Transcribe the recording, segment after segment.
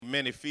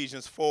Amen.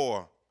 Ephesians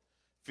 4,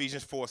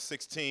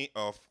 16,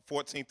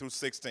 14 through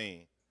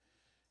 16.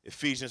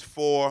 Ephesians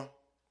 4,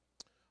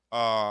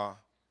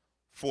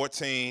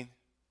 14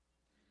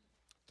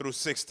 through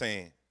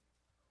 16.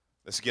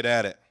 Let's get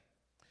at it.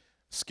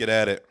 Let's get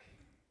at it.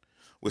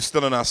 We're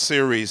still in our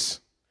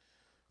series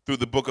through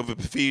the book of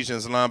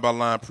Ephesians, line by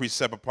line,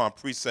 precept upon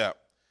precept,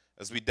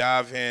 as we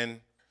dive in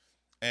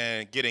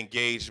and get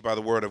engaged by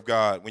the word of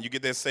God. When you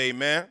get there, say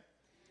amen.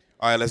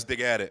 All right, let's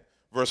dig at it.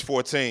 Verse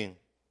 14.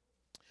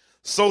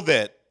 So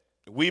that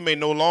we may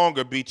no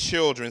longer be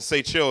children,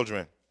 say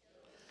children,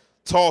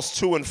 tossed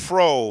to and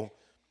fro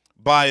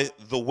by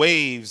the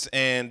waves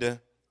and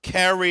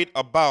carried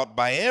about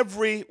by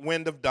every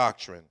wind of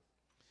doctrine,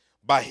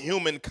 by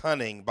human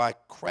cunning, by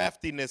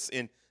craftiness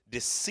in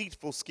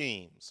deceitful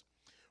schemes.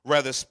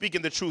 Rather,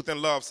 speaking the truth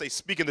in love, say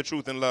speaking the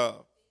truth in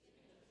love.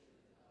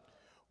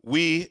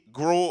 We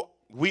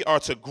are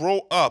to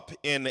grow up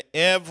in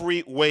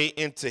every way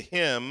into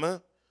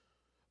him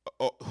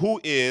who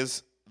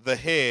is the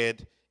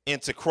head,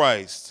 into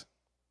Christ,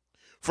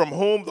 from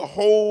whom the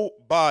whole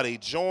body,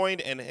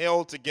 joined and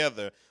held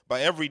together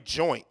by every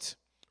joint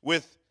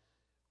with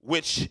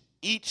which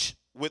it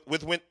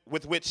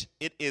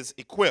is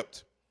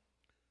equipped,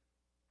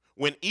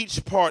 when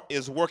each part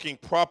is working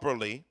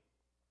properly,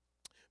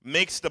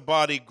 makes the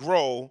body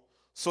grow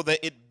so that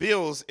it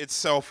builds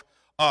itself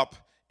up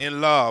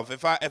in love.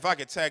 If I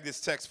could tag this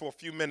text for a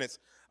few minutes,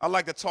 I'd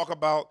like to talk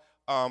about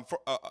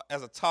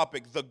as a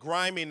topic, the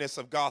griminess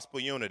of gospel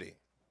unity.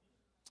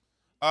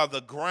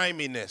 The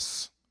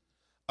griminess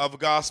of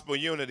gospel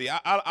unity.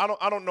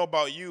 I don't know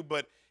about you,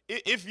 but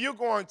if you're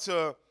going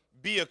to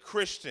be a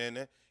Christian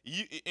and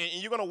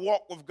you're going to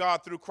walk with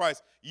God through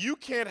Christ, you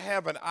can't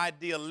have an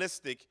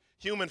idealistic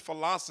human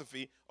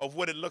philosophy of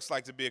what it looks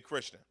like to be a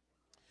Christian.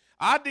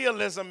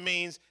 Idealism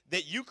means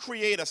that you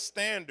create a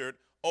standard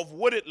of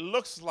what it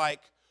looks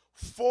like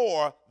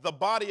for the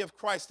body of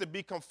Christ to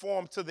be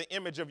conformed to the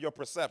image of your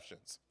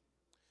perceptions.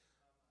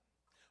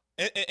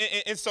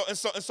 And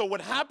so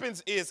what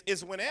happens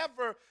is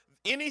whenever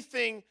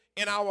anything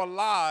in our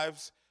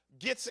lives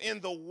gets in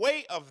the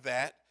way of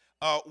that,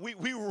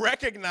 we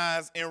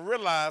recognize and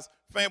realize,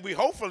 family,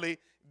 hopefully,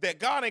 that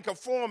God ain't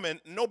conforming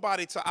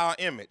nobody to our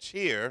image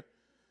here.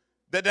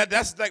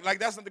 That's like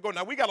that's not the goal.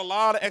 Now, we got a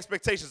lot of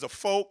expectations of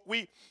folk.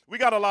 We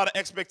got a lot of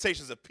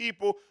expectations of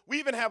people. We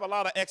even have a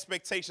lot of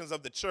expectations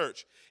of the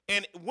church.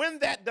 And when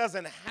that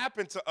doesn't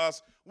happen to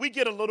us, we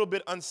get a little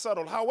bit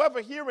unsettled.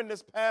 However, here in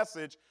this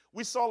passage,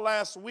 we saw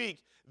last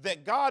week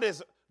that God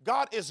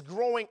is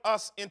growing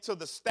us into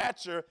the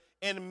stature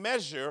and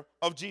measure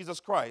of Jesus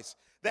Christ.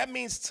 That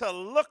means to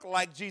look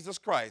like Jesus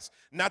Christ,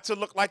 not to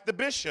look like the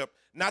bishop,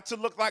 not to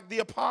look like the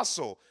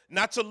apostle,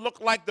 not to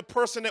look like the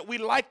person that we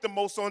like the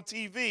most on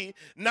TV,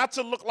 not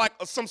to look like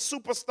some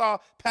superstar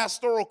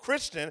pastoral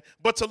Christian,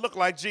 but to look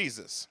like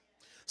Jesus.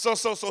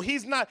 So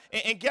he's not,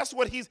 and guess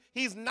what?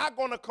 He's not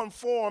going to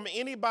conform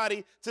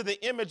anybody to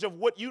the image of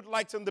what you'd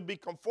like him to be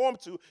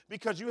conformed to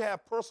because you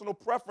have personal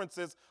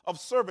preferences of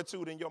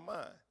servitude in your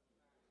mind.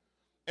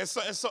 And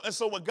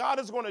so what God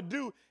is going to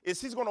do is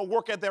he's going to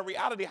work at that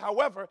reality.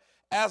 However,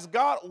 as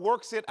God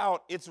works it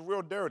out, it's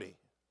real dirty.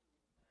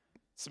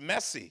 It's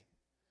messy.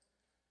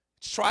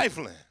 It's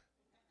trifling.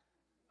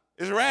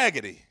 It's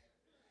raggedy.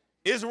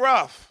 It's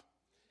rough.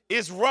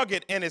 It's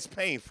rugged, and it's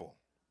painful.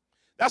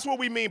 That's what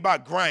we mean by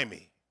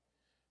grimy.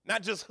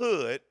 Not just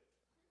hood,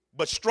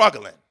 but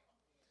struggling.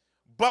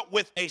 But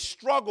with a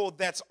struggle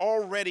that's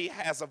already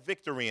has a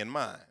victory in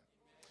mind.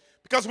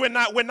 Because we're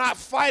not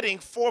fighting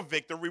for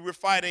victory, we're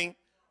fighting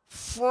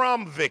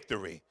from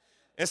victory.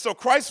 And so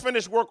Christ's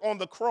finished work on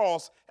the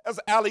cross has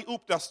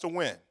alley-ooped us to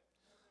win.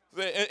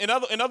 In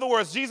other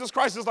words, Jesus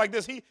Christ is like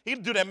this.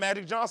 He'd do that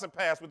Magic Johnson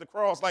pass with the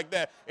cross like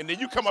that. And then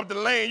you come up the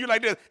lane, you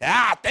like this.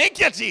 Thank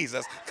you,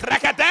 Jesus.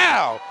 Crack it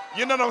down.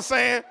 You know what I'm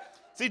saying?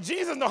 See,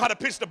 Jesus know how to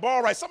pitch the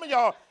ball right. Some of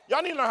y'all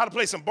need to learn how to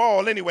play some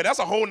ball anyway. That's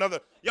a whole nother,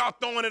 y'all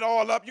throwing it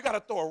all up. You got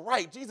to throw it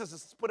right. Jesus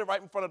just put it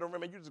right in front of the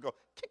rim and you just go,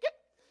 kick it.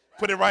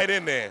 Put it right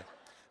in there.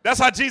 That's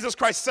how Jesus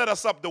Christ set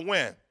us up to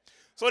win.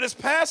 So this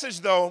passage,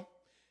 though,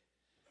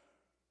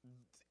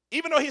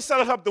 even though he set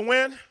us up to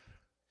win,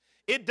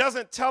 it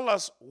doesn't tell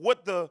us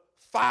what the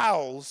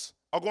fouls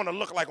are going to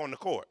look like on the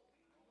court.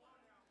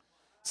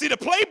 See, the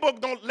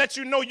playbook don't let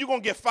you know you're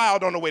going to get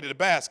fouled on the way to the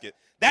basket.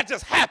 That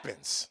just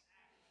happens.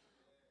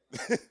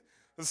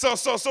 So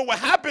what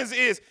happens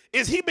is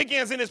he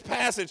begins in this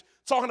passage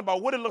talking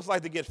about what it looks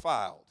like to get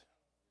fouled.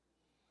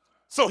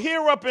 So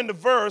here up in the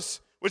verse,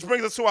 which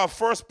brings us to our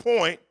first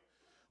point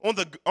on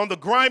the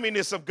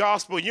griminess of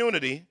gospel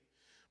unity,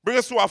 brings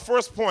us to our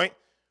first point.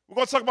 We're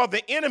going to talk about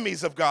the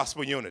enemies of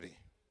gospel unity.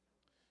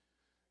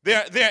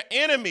 They're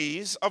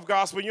enemies of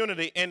gospel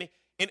unity. And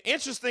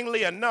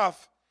interestingly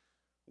enough,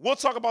 we'll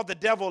talk about the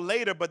devil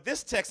later, but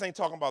this text ain't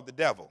talking about the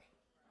devil.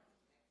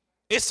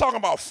 It's talking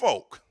about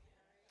folk.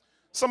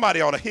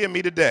 Somebody ought to hear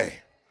me today.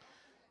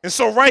 And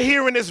so right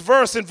here in this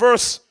verse, in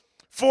verse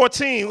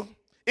 14,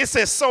 it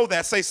says so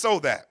that. Say so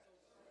that.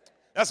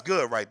 That's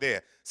good right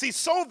there. See,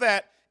 so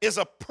that is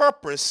a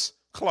purpose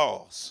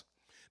clause.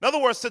 In other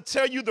words, to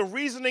tell you the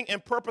reasoning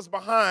and purpose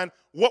behind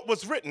what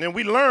was written. And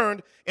we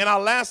learned in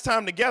our last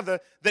time together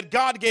that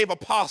God gave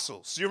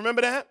apostles. You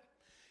remember that?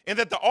 And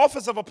that the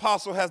office of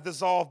apostle has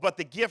dissolved, but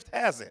the gift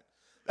hasn't.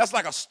 That's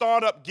like a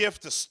startup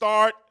gift to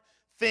start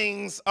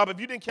things up. If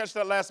you didn't catch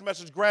that last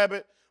message, grab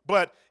it.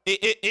 But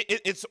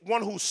it's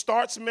one who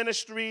starts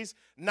ministries,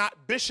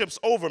 not bishops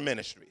over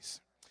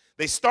ministries.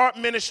 They start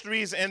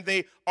ministries and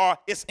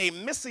it's a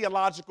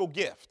missiological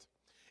gift.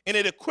 And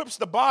it equips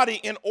the body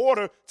in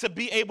order to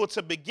be able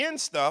to begin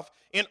stuff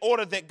in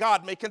order that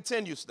God may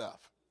continue stuff.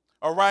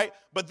 All right?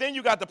 But then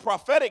you got the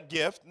prophetic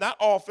gift, not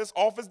office.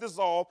 Office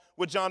dissolved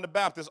with John the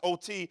Baptist.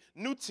 OT,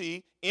 New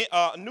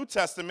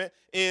Testament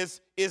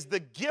is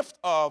the gift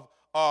of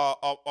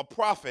a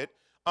prophet.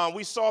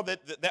 We saw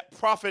that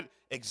prophet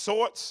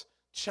exhorts,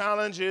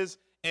 challenges,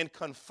 and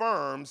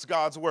confirms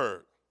God's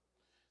word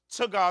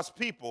to God's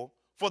people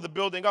for the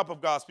building up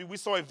of God's people. We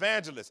saw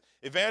evangelists.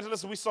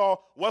 Evangelists we saw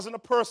wasn't a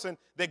person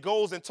that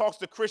goes and talks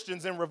to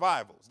Christians in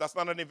revivals. That's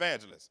not an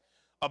evangelist.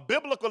 A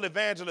biblical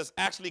evangelist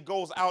actually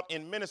goes out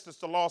and ministers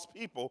to lost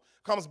people,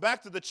 comes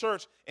back to the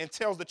church, and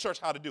tells the church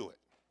how to do it.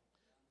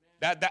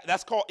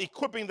 That's called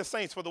equipping the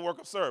saints for the work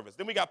of service.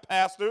 Then we got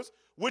pastors,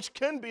 which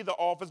can be the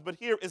office, but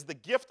here is the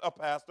gift of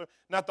pastor,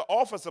 not the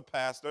office of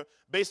pastor,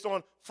 based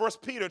on 1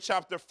 Peter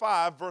chapter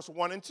 5, verse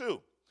 1 and 2.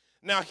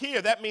 Now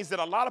here, that means that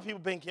a lot of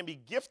people can be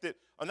gifted,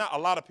 or not a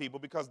lot of people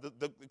because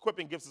the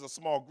equipping gifts is a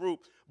small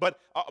group, but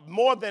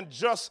more than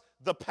just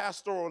the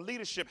pastoral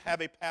leadership have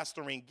a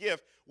pastoring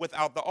gift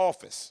without the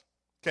office,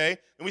 okay?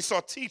 And we saw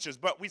teachers,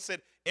 but we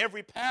said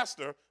every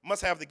pastor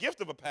must have the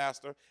gift of a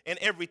pastor, and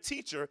every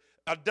teacher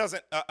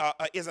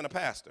isn't a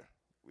pastor.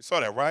 We saw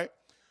that, right?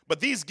 But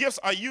these gifts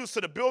are used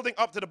to the building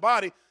up to the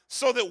body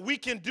so that we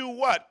can do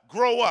what?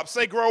 Grow up.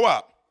 Say grow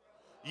up.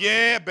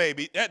 Yeah,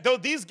 baby.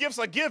 These gifts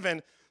are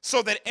given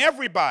so that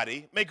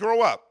everybody may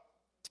grow up.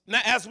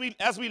 Now, as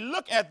we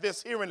look at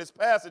this here in this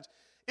passage,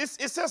 it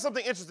says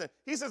something interesting.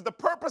 He says, the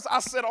purpose I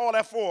said all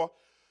that for,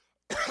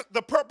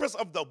 the purpose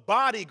of the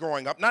body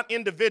growing up, not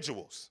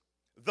individuals,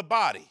 the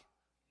body,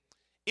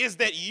 is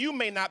that you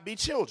may not be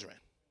children.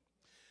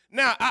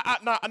 Now,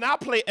 I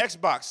play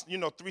Xbox,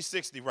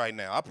 360 right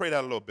now. I play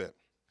that a little bit.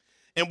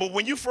 But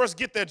when you first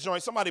get that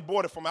joint, somebody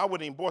bought it for me. I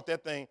wouldn't even bought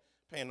that thing,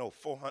 paying no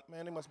 $400.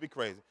 Man, they must be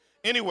crazy.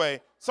 Anyway,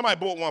 somebody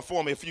bought one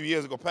for me a few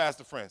years ago.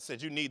 Pastor friend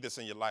said, you need this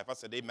in your life. I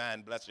said,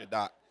 amen, bless you,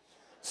 doc.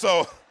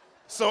 So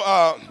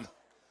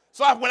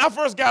when I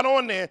first got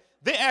on there,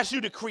 they asked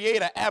you to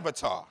create an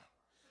avatar.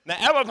 Now,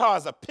 avatar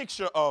is a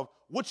picture of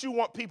what you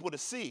want people to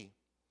see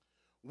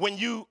when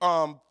you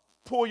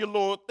pull your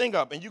little thing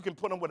up, and you can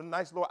put them with a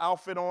nice little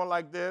outfit on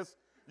like this.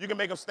 You can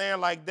make them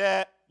stand like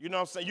that. You know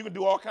what I'm saying? You can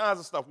do all kinds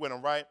of stuff with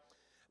them, right?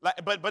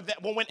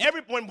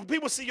 When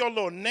people see your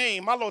little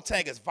name, my little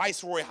tag is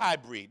Viceroy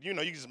Hybrid. You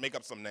can just make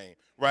up some name,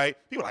 right?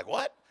 People are like,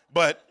 what?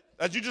 But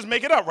you just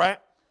make it up, right?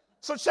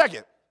 So check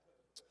it.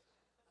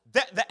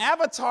 The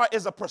avatar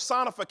is a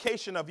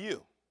personification of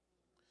you.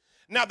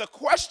 Now, the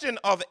question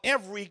of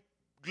every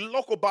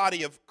local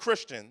body of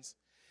Christians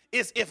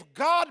is, if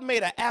God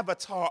made an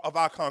avatar of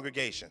our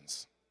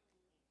congregations,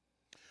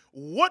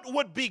 what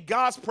would be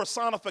God's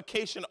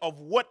personification of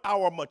what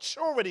our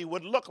maturity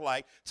would look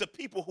like to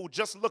people who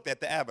just looked at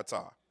the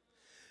avatar?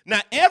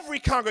 Now, every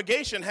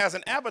congregation has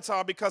an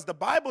avatar because the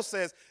Bible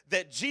says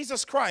that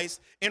Jesus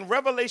Christ, in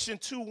Revelation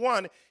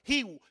 2:1,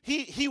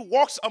 he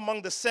walks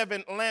among the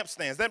 7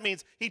 lampstands. That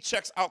means he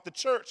checks out the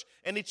church,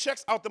 and he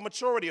checks out the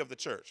maturity of the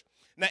church.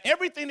 Now,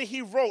 everything that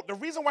he wrote, the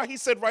reason why he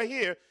said right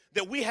here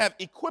that we have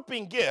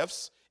equipping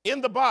gifts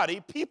in the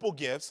body, people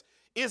gifts,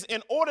 is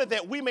in order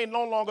that we may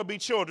no longer be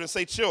children.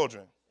 Say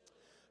children.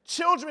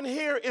 Children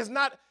here is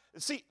not,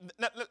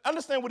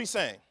 understand what he's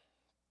saying.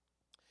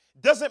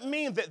 Doesn't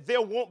mean that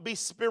there won't be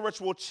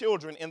spiritual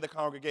children in the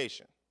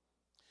congregation.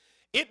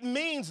 It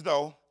means,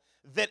 though,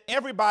 that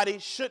everybody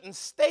shouldn't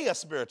stay a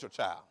spiritual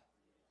child.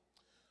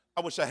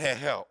 I wish I had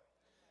help.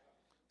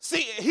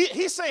 See,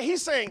 he's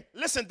saying,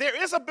 listen,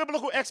 there is a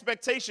biblical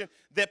expectation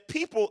that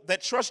people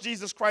that trust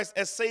Jesus Christ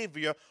as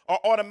Savior are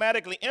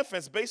automatically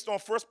infants based on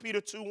 1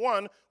 Peter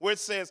 2:1, where it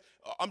says,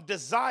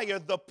 desire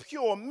the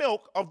pure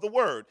milk of the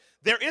word.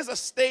 There is a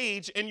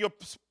stage in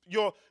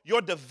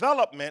your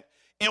development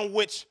in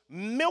which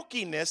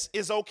milkiness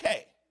is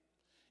okay.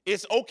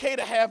 It's okay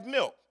to have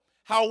milk.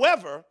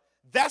 However,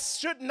 that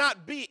should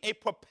not be a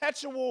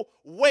perpetual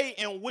way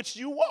in which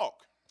you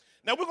walk.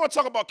 Now, we're going to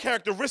talk about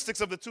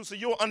characteristics of the two so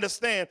you'll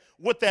understand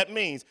what that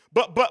means.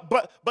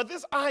 But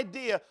this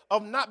idea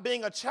of not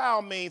being a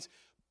child means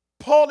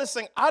Paul is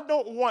saying, I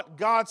don't want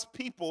God's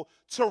people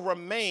to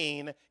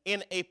remain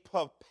in a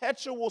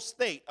perpetual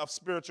state of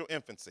spiritual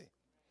infancy.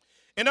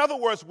 In other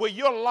words, where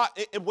you're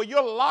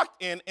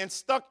locked in and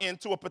stuck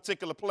into a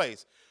particular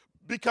place.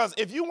 Because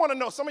if you want to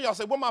know, some of y'all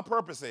say, what my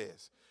purpose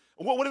is.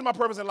 What is my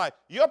purpose in life?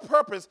 Your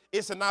purpose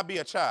is to not be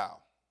a child.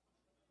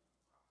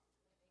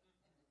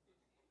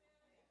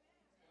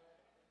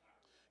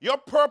 Your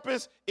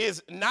purpose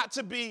is not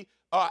to be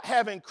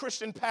having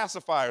Christian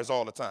pacifiers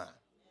all the time.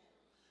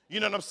 You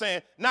know what I'm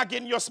saying? Not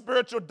getting your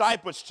spiritual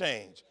diapers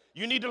changed.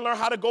 You need to learn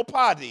how to go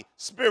potty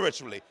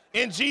spiritually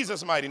in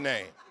Jesus' mighty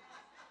name.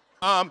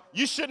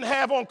 You shouldn't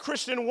have on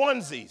Christian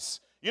onesies.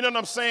 You know what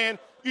I'm saying?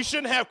 You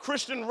shouldn't have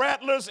Christian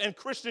rattlers and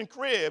Christian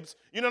cribs.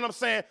 You know what I'm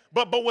saying?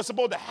 But what's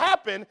supposed to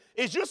happen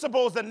is you're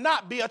supposed to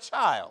not be a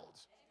child.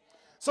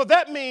 So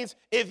that means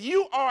if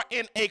you are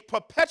in a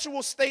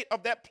perpetual state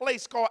of that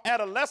place called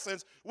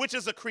adolescence, which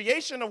is a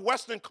creation of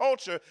Western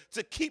culture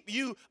to keep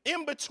you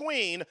in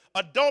between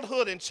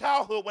adulthood and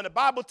childhood, when the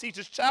Bible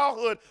teaches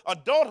childhood,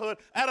 adulthood,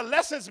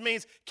 adolescence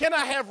means, can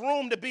I have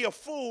room to be a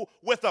fool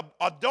with an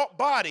adult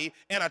body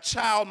and a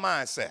child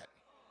mindset?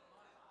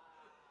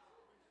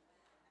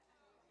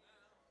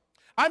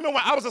 I remember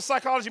when I was a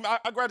psychology,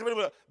 I graduated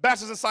with a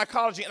bachelor's in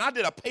psychology, and I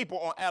did a paper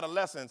on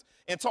adolescence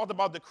and talked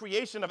about the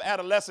creation of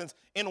adolescence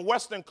in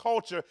Western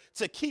culture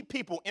to keep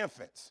people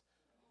infants.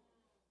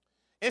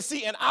 And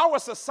see, in our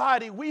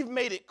society, we've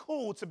made it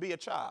cool to be a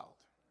child.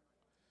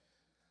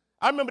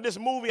 I remember this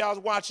movie I was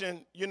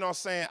watching, you know what I'm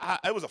saying,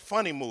 it was a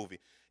funny movie.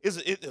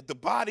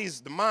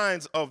 The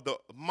minds of the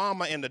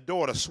mama and the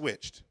daughter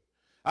switched.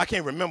 I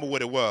can't remember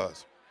what it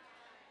was.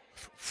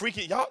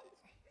 Freaky, y'all.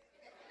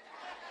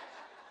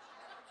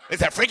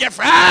 It's a Freaking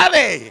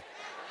Friday.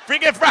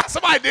 Freaking Friday.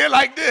 Somebody did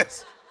like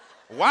this.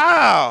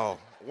 Wow.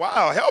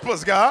 Wow. Help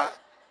us, God.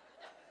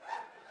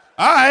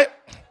 All right.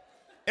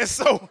 And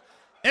so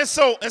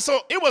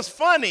it was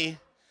funny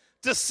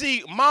to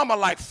see mama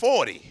like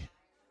 40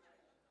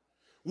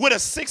 with a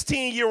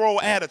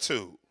 16-year-old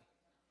attitude.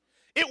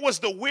 It was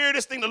the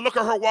weirdest thing to look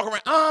at her walk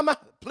around,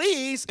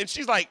 please. And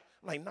she's like,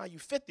 nah, you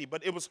 50.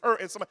 But it was her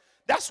and somebody.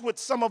 That's what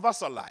some of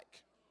us are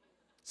like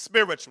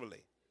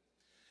spiritually.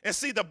 And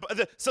see,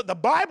 so the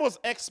Bible's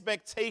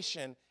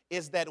expectation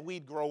is that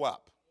we'd grow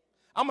up.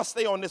 I'm going to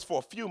stay on this for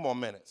a few more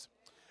minutes.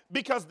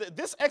 Because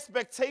this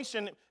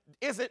expectation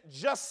isn't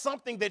just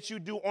something that you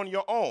do on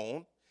your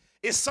own.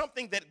 It's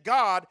something that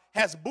God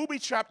has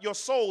booby-trapped your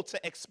soul to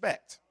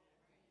expect.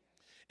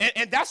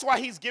 And that's why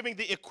he's giving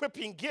the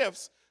equipping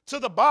gifts to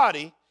the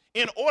body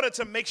in order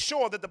to make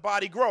sure that the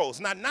body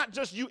grows. Now, not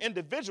just you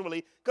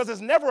individually, because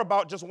it's never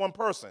about just one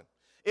person.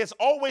 It's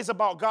always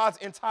about God's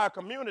entire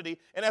community,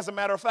 and as a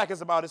matter of fact, it's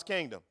about his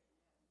kingdom.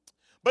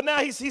 But now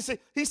he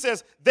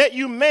says that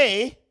you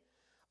may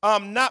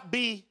not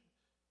be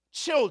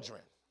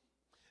children.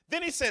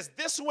 Then he says,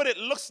 this is what it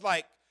looks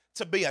like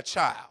to be a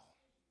child.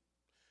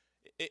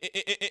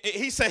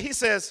 He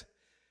says,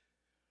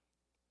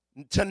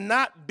 to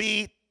not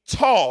be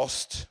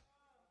tossed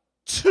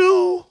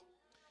to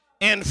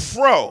and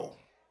fro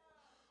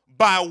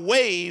by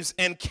waves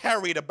and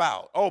carried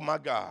about. Oh, my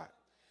God.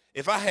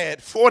 If I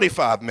had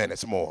 45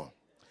 minutes more,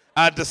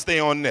 I'd just stay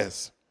on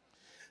this.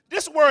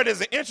 This word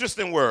is an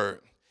interesting word.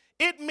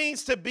 It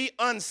means to be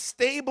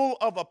unstable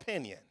of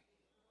opinion,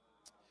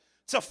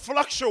 to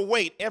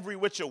fluctuate every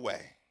which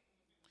way,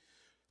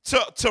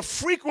 to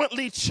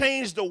frequently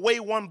change the way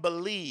one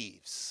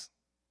believes,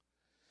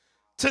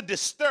 to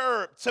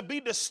be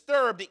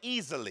disturbed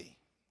easily,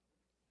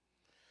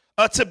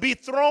 to be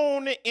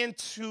thrown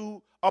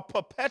into a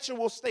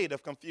perpetual state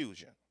of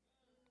confusion.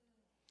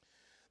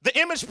 The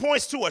image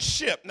points to a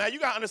ship. Now, you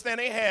got to understand,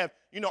 they have,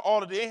 they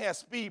had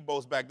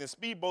speedboats back then.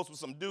 Speedboats with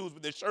some dudes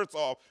with their shirts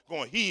off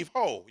going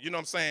heave-ho. You know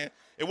what I'm saying?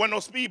 It wasn't no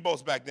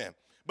speedboats back then.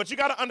 But you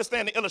got to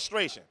understand the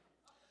illustration,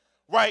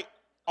 right?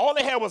 All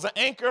they had was an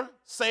anchor,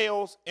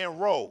 sails,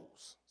 and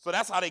rows. So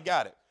that's how they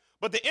got it.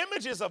 But the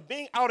images of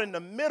being out in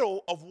the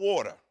middle of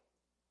water,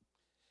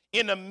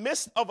 in the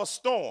midst of a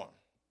storm,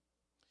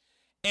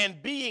 and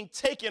being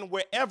taken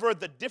wherever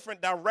the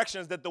different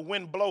directions that the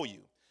wind blow you.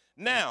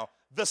 Now,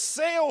 the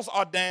sails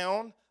are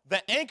down,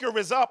 the anchor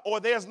is up, or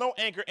there's no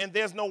anchor and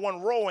there's no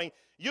one rowing.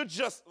 You're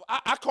just,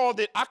 I call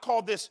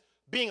this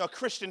being a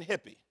Christian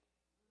hippie.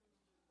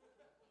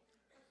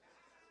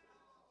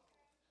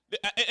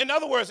 In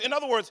other words,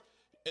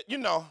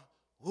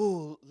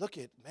 ooh, look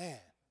at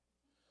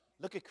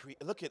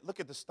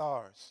the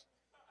stars.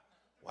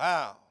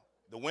 Wow,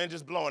 the wind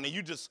just blowing and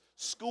you just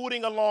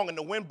scooting along and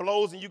the wind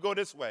blows and you go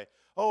this way.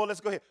 Oh,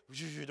 let's go here.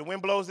 The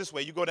wind blows this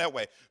way. You go that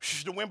way.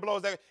 The wind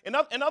blows that way.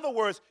 In other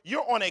words,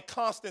 you're on a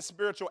constant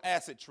spiritual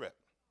acid trip.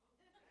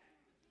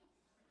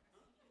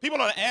 People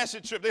on an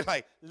acid trip, they're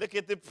like, look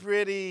at the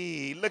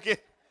pretty. Look at,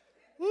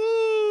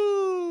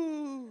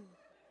 woo.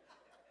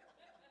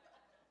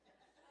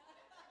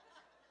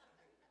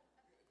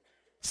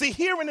 See,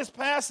 here in this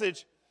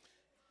passage,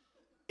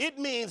 it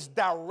means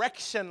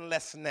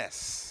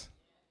directionlessness.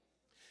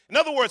 In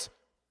other words,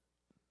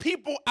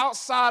 people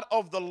outside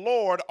of the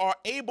Lord are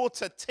able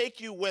to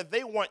take you where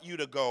they want you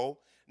to go,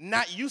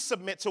 not you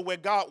submit to where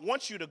God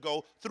wants you to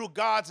go through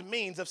God's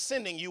means of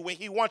sending you where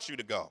he wants you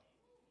to go.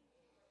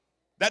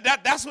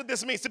 That's what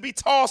this means, to be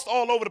tossed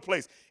all over the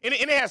place. And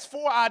it has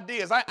 4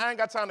 ideas. I ain't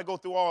got time to go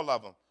through all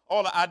of them,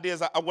 all the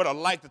ideas I would have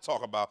liked to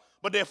talk about.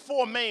 But there are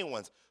 4 main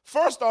ones.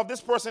 First off,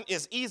 this person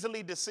is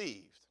easily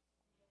deceived.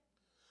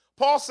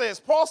 Paul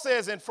says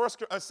in 2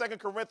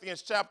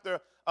 Corinthians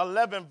chapter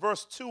 11,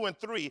 verse 2 and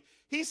 3,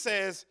 he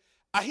says,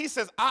 I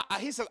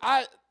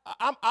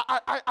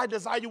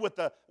desire you with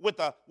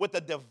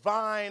a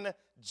divine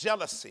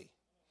jealousy,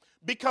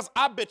 because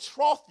I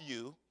betroth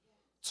you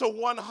to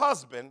one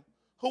husband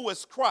who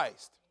is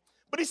Christ.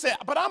 But he said,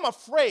 but I'm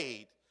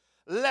afraid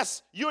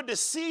lest you're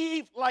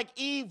deceived like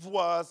Eve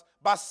was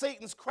by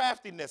Satan's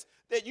craftiness,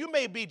 that you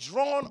may be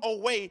drawn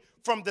away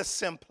from the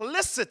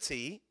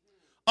simplicity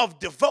of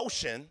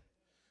devotion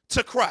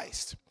to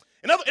Christ.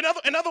 In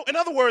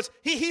other words,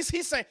 he's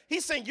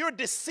saying you're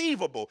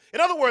deceivable.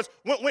 In other words,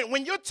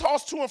 when you're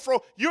tossed to and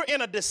fro, you're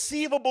in a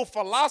deceivable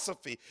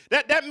philosophy.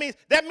 That means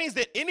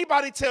that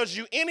anybody tells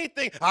you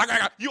anything,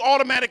 you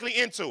automatically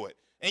into it.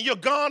 And you're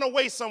gone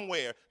away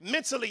somewhere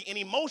mentally and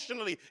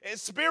emotionally and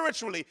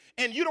spiritually,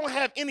 and you don't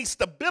have any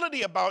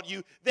stability about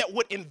you that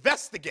would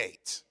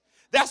investigate.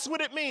 That's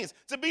what it means.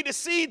 To be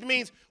deceived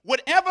means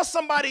whatever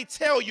somebody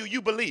tell you,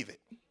 you believe it.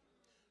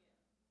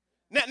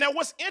 Now,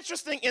 what's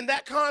interesting in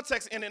that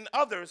context and in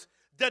others,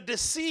 the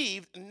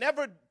deceived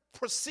never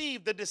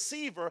perceive the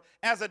deceiver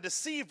as a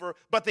deceiver,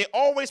 but they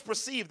always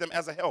perceive them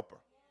as a helper.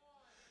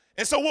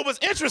 And so what was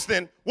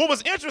interesting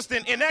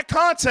in that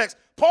context,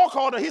 Paul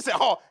called her, he said,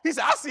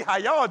 I see how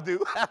y'all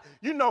do.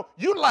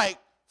 You like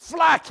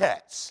fly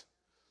cats,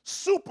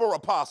 super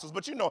apostles,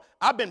 but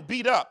I've been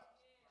beat up,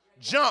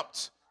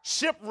 jumped,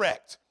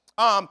 shipwrecked,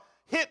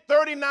 hit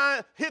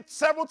 39, hit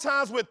several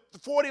times with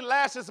 40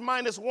 lashes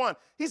minus one.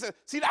 He said,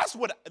 see, that's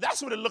what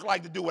it looked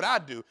like to do what I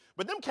do.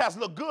 But them cats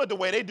look good the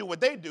way they do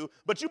what they do,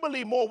 but you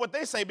believe more of what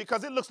they say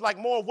because it looks like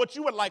more of what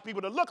you would like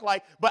people to look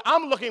like, but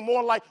I'm looking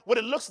more like what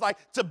it looks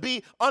like to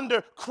be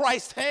under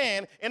Christ's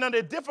hand and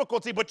under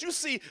difficulty. But you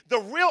see the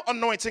real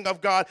anointing of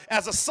God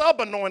as a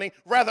sub-anointing,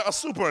 rather a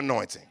super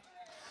anointing.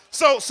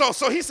 So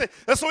he said,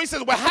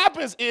 what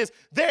happens is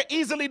they're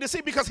easily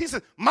deceived because he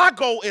said, my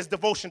goal is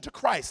devotion to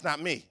Christ,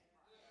 not me.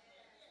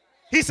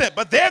 He said,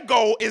 but their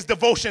goal is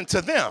devotion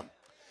to them.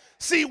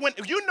 See, when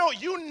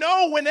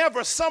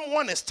whenever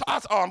someone is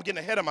taught, I'm getting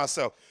ahead of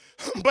myself.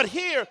 But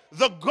here,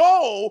 the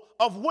goal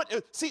of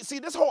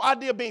this whole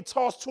idea of being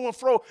tossed to and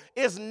fro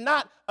is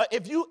not,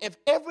 if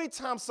every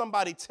time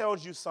somebody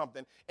tells you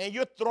something and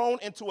you're thrown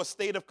into a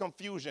state of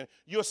confusion,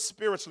 you're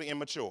spiritually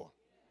immature.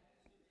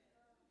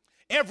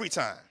 Every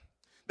time.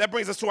 That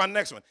brings us to our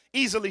next one,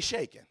 easily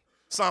shaken.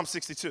 Psalm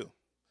 62,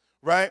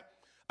 right?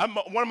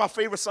 One of my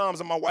favorite Psalms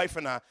of my wife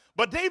and I.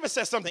 But David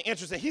says something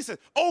interesting. He says,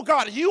 oh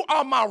God, you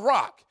are my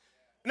rock.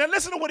 Now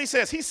listen to what he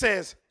says. He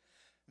says,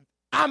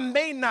 I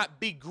may not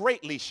be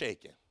greatly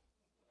shaken.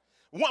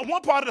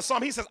 One part of the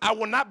Psalm, he says, I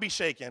will not be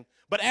shaken.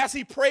 But as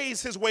he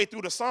prays his way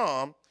through the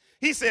Psalm,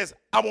 he says,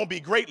 I won't be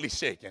greatly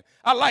shaken.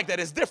 I like that.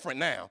 It's different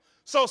now.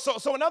 So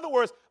in other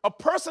words, a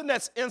person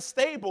that's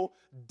unstable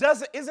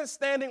isn't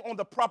standing on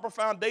the proper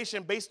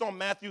foundation based on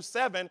Matthew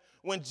 7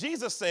 when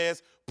Jesus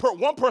says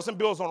one person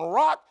builds on a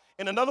rock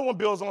and another one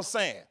builds on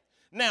sand.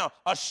 Now,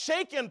 a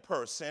shaken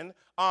person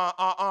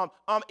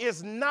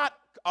is not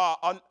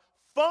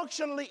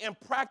functionally and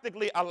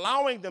practically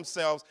allowing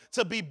themselves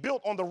to be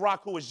built on the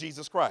rock who is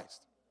Jesus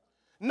Christ.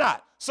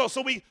 Not. So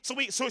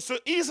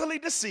easily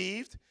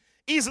deceived,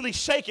 easily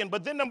shaken,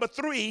 but then number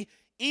 3,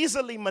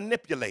 easily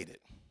manipulated.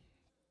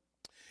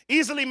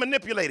 Easily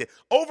manipulated.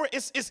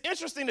 It's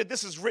interesting that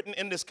this is written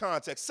in this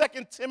context.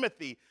 2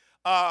 Timothy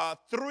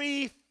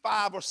 3,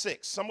 5, or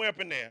 6, somewhere up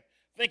in there.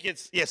 I think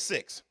it's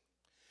 6.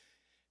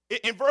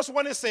 In verse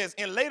 1, it says,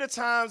 in later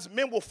times,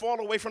 men will fall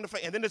away from the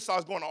faith. And then it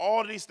starts going to all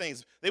of these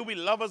things. They will be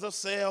lovers of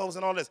selves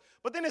and all this.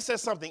 But then it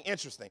says something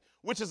interesting,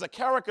 which is a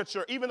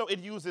caricature. Even though it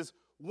uses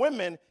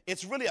women,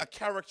 it's really a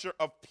caricature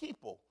of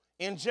people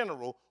in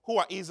general who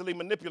are easily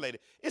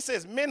manipulated. It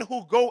says men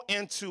who go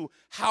into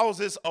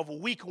houses of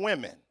weak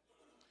women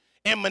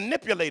and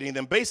manipulating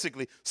them,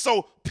 basically.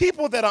 So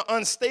people that are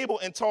unstable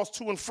and tossed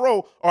to and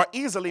fro are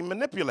easily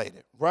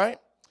manipulated, right?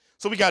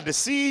 So we got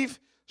deceived,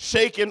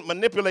 shaken,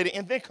 manipulated,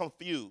 and then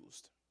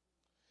confused.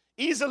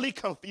 Easily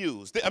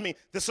confused.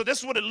 So this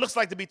is what it looks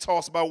like to be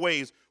tossed by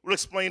waves. We'll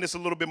explain this a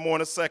little bit more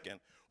in a second.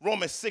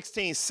 Romans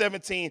 16,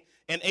 17,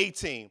 and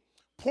 18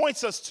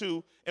 points us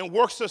to and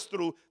works us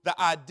through the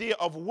idea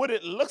of what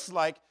it looks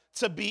like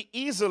to be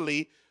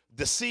easily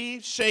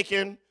deceived,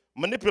 shaken,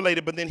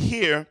 manipulated, but then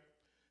here,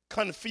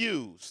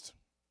 confused.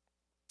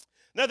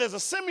 Now, there's a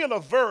similar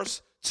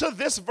verse to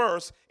this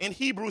verse in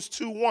Hebrews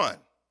 2:1.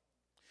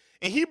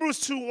 In Hebrews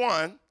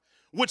 2:1,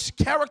 which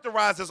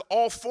characterizes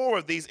all 4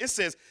 of these, it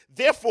says,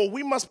 therefore,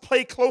 we must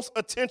pay close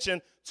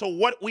attention to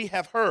what we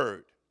have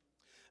heard,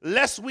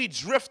 lest we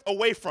drift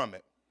away from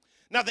it.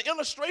 Now, the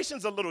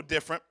illustration's a little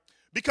different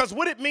because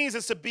what it means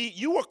is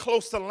you were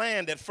close to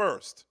land at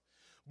first,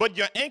 but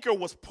your anchor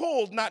was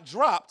pulled, not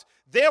dropped.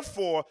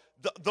 Therefore,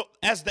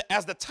 as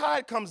the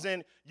tide comes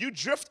in, you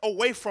drift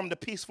away from the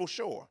peaceful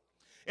shore.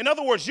 In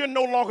other words, you're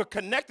no longer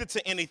connected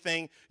to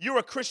anything. You're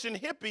a Christian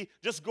hippie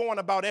just going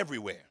about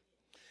everywhere.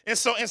 And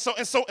so, in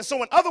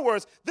other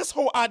words, this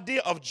whole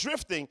idea of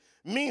drifting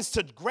means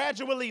to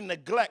gradually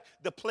neglect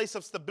the place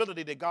of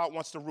stability that God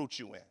wants to root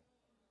you in.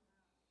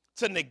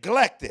 To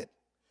neglect it.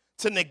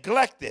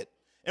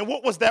 And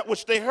what was that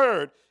which they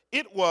heard?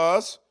 It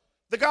was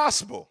the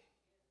gospel,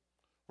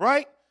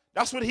 right?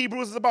 That's what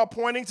Hebrews is about,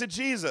 pointing to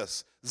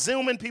Jesus,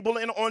 zooming people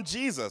in on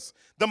Jesus,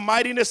 the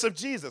mightiness of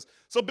Jesus.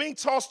 So being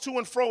tossed to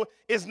and fro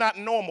is not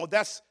normal.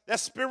 That's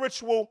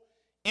spiritual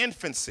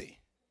infancy,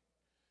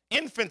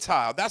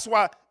 infantile. That's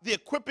why the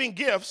equipping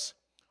gifts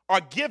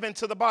are given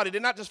to the body.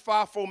 They're not just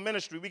fivefold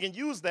ministry. We can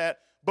use that,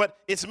 but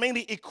it's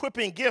mainly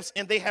equipping gifts,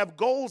 and they have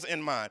goals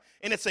in mind,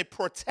 and it's a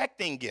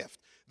protecting gift.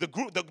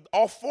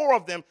 All four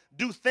of them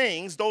do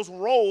things, those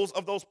roles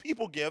of those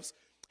people gifts,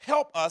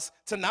 help us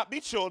to not be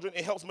children.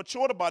 It helps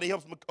mature the body,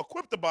 helps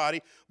equip the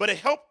body, but it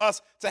helps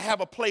us to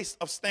have a place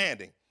of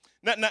standing.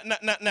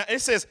 Now, it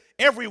says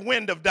every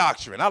wind of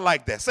doctrine. I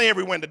like that. Say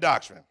every wind of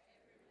doctrine.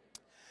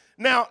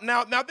 Now,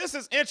 this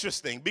is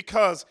interesting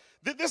because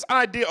this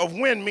idea of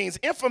wind means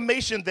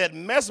information that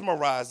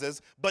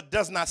mesmerizes but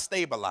does not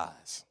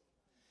stabilize.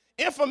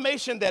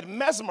 Information that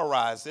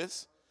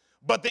mesmerizes,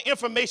 but the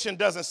information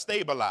doesn't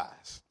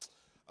stabilize.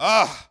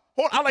 I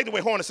like the way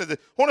Horner says it.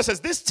 Horner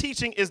says this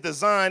teaching is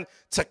designed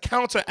to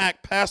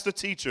counteract pastor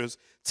teachers'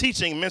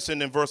 teaching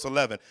mentioned in verse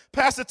 11.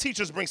 Pastor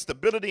teachers bring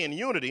stability and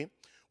unity,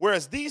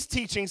 whereas these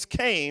teachings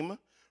came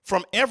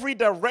from every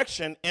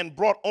direction and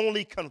brought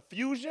only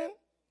confusion,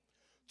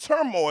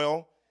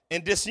 turmoil,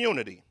 and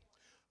disunity.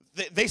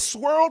 They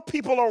swirled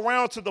people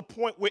around to the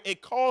point where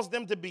it caused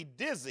them to be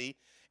dizzy.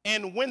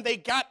 And when they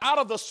got out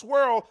of the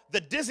swirl, the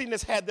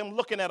dizziness had them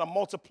looking at a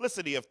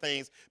multiplicity of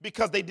things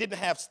because they didn't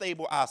have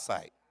stable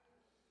eyesight.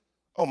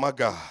 Oh, my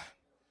God.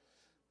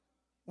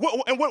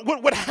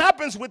 What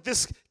happens with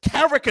this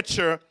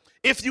caricature,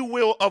 if you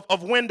will,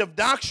 of wind of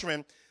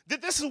doctrine,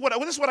 this is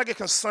what I get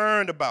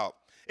concerned about.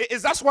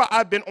 That's why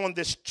I've been on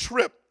this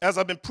trip as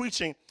I've been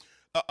preaching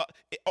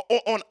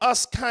on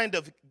us kind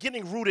of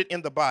getting rooted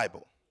in the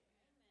Bible.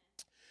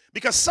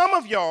 Because some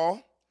of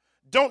y'all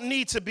don't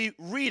need to be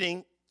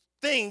reading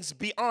things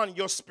beyond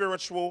your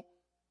spiritual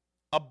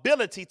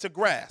ability to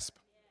grasp.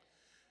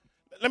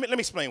 Let me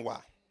explain why.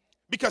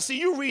 Because, see,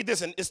 you read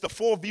this, and it's the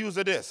 4 views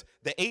of this,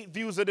 the 8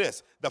 views of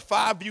this, the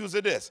 5 views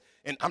of this,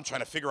 and I'm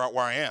trying to figure out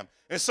where I am.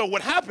 And so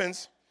what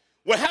happens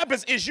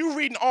is you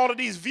reading all of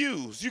these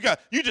views. You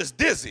just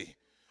dizzy.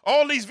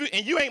 All these views,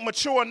 and you ain't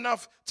mature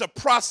enough to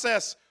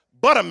process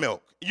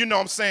buttermilk. You know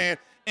what I'm saying?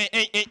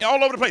 And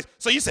all over the place.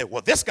 So you say,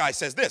 well, this guy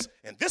says this,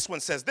 and this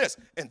one says this,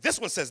 and this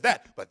one says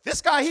that. But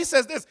this guy, he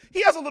says this.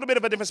 He has a little bit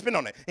of a different spin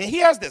on it. And he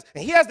has this,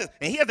 and he has this,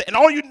 and he has that. And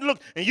all you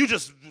look, and you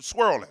just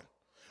swirling.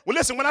 Well,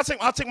 listen, when I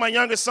take my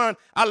youngest son,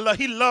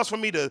 he loves for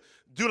me to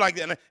do like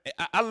that.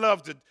 I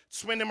love to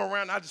spin him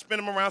around. I just spin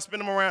him around,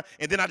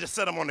 and then I just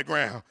set him on the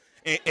ground.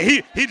 And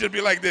he just be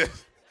like this.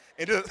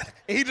 And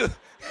he just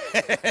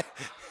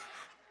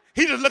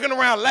looking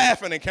around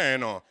laughing and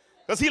carrying on.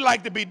 Because he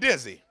like to be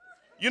dizzy.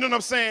 You know what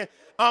I'm saying?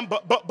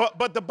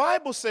 But the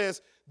Bible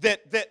says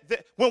that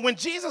when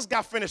Jesus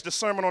got finished the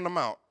Sermon on the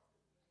Mount,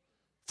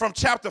 from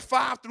chapter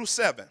 5 through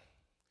 7,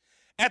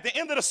 at the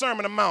end of the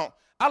Sermon on the Mount,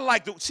 I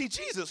like to see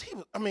Jesus. He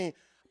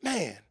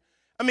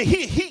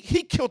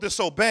killed it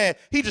so bad,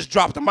 he just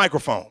dropped the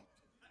microphone.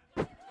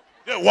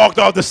 Just walked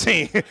off the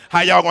scene.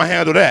 How y'all gonna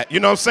handle that? You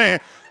know what I'm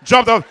saying?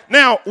 Dropped off.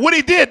 Now,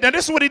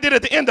 this is what he did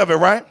at the end of it,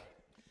 right?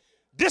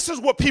 This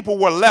is what people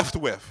were left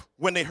with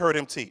when they heard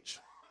him teach.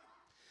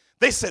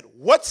 They said,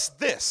 what's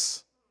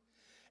this?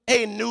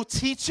 A new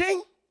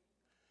teaching?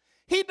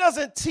 He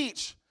doesn't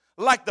teach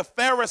like the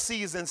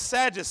Pharisees and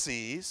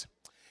Sadducees.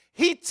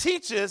 He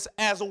teaches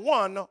as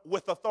one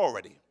with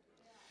authority.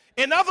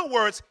 In other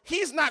words,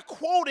 he's not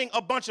quoting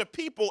a bunch of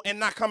people and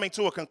not coming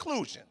to a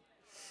conclusion.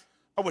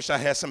 I wish I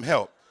had some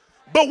help.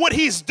 But what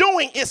he's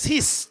doing is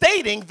he's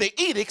stating the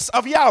edicts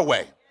of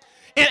Yahweh.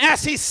 And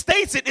as he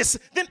states it,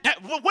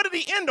 what did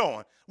he end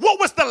on? What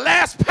was the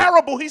last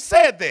parable he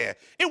said there?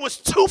 It was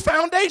 2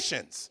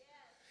 foundations.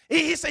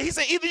 He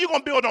said either you're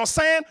going to build on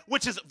sand,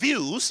 which is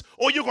views,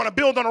 or you're going to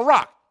build on a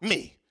rock,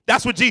 me.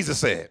 That's what Jesus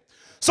said.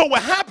 So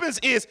what happens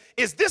is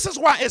this is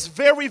why it's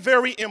very,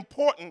 very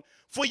important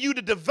for you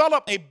to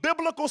develop a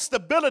biblical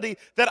stability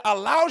that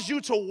allows you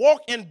to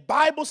walk in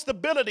Bible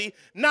stability,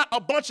 not a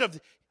bunch of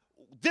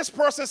this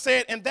person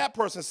said and that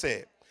person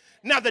said.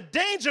 Now, the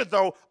danger,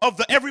 though, of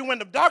the every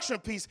wind of doctrine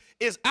piece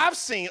is I've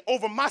seen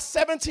over my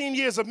 17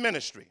 years of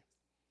ministry,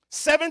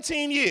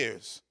 17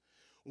 years,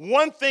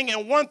 one thing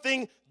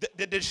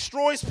that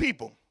destroys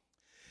people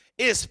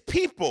is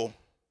people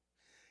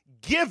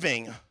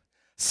giving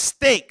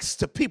steaks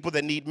to people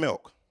that need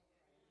milk.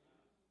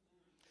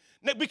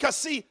 Now, because,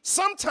 see,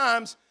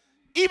 sometimes,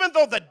 even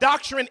though the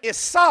doctrine is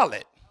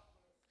solid,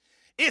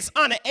 it's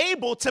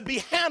unable to be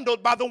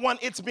handled by the one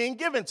it's being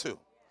given to.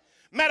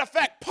 Matter of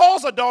fact,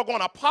 Paul's a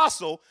doggone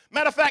apostle.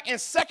 Matter of fact, in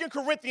 2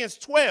 Corinthians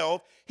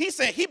 12, he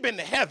said he been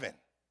to heaven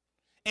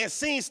and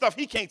seen stuff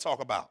he can't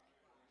talk about.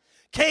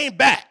 Came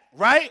back,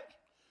 right?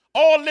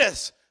 All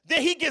this.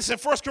 Then he gets in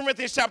 1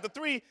 Corinthians chapter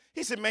 3.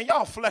 He said, man,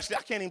 y'all fleshly.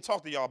 I can't even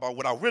talk to y'all about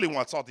what I really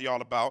want to talk to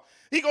y'all about.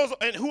 He goes,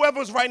 and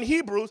whoever's writing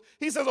Hebrews,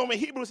 he says over in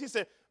Hebrews, he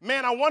said,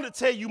 man, I want to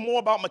tell you more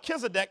about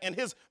Melchizedek and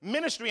his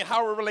ministry and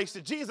how it relates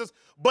to Jesus,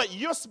 but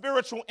you're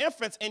spiritual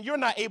infants and you're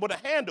not able to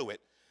handle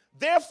it.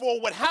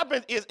 Therefore, what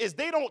happens is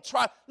they don't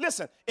try.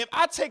 Listen, if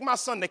I take my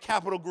son to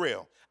Capitol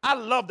Grill, I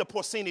love the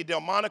porcini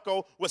del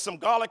Monaco with some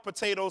garlic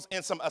potatoes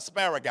and some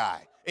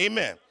asparagus.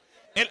 Amen.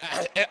 And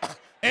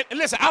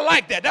listen, I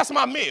like that. That's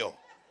my meal.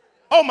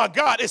 Oh my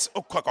God, it's a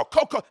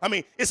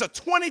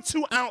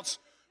 22-ounce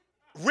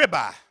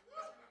ribeye.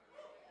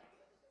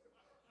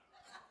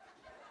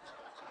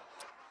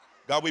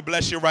 God, we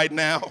bless you right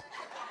now.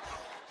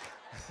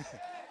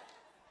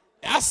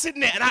 I was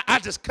sitting there and I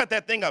just cut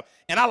that thing up,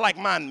 and I like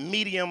mine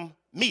medium.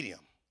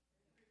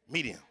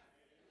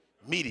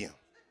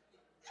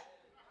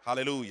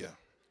 Hallelujah.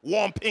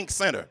 Warm pink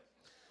center.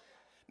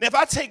 Now, if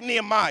I take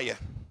Nehemiah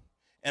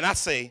and I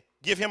say,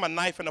 give him a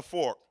knife and a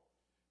fork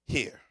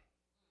here,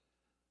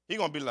 he's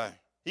going to be like,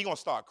 he's going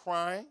to start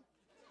crying.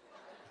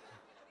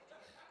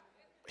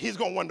 He's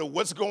going to wonder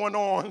what's going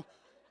on.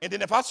 And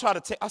then if I try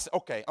to take, I say,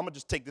 okay, I'm going to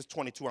just take this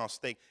 22-ounce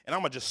steak and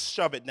I'm going to just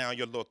shove it down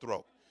your little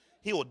throat.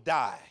 He will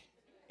die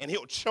and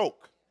he'll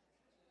choke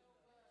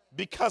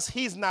because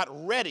he's not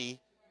ready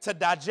to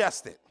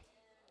digest it.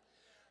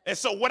 And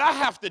so what I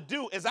have to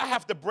do is I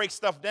have to break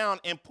stuff down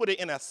and put it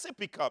in a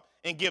sippy cup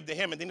and give to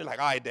him. And then they're like,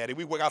 all right, Daddy,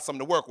 we got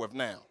something to work with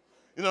now.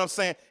 You know what I'm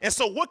saying? And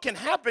so what can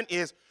happen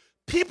is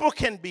people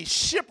can be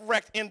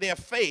shipwrecked in their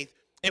faith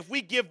if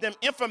we give them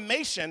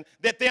information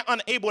that they're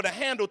unable to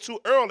handle too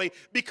early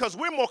because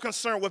we're more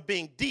concerned with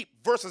being deep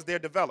versus their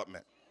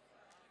development.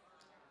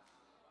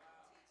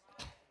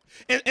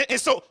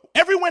 And so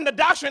every wind of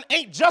doctrine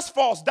ain't just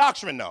false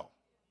doctrine, though.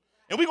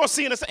 And we're going to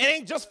see in this, it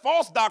ain't just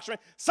false doctrine.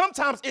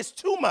 Sometimes it's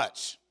too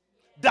much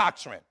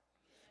doctrine.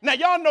 Now,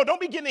 y'all know,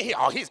 don't be getting in here,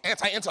 oh, he's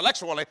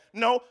anti-intellectual.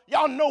 No,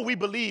 y'all know we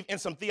believe in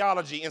some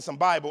theology and some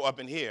Bible up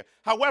in here.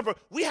 However,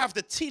 we have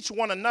to teach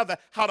one another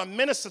how to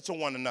minister to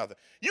one another.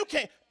 You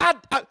can't,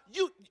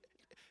 you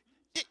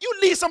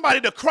lead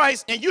somebody to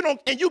Christ and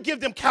you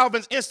give them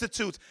Calvin's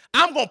Institutes,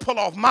 I'm going to pull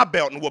off my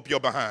belt and whoop your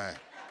behind.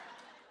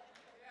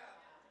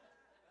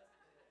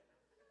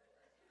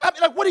 I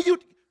mean, like,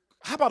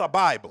 how about a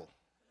Bible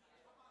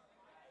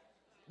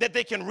that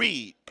they can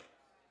read?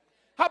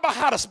 How about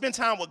how to spend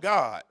time with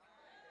God?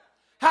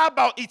 How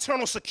about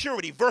eternal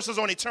security versus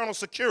on eternal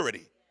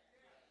security?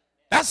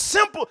 That's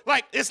simple.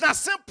 Like, it's not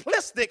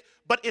simplistic,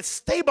 but it's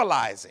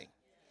stabilizing.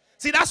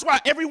 See, that's why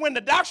every wind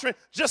of doctrine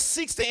just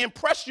seeks to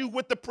impress you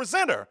with the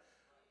presenter.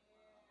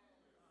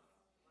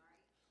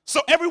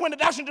 So every wind of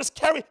doctrine just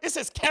it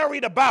says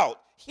carried about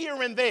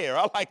here and there.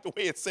 I like the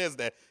way it says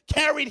that.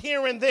 Carried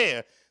here and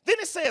there. Then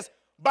it says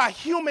by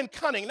human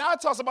cunning. Now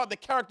it talks about the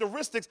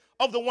characteristics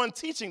of the one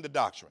teaching the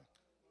doctrine.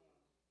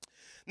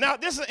 Now,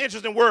 this is an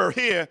interesting word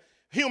here.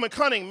 Human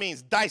cunning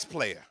means dice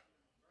player.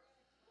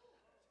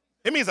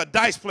 It means a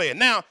dice player.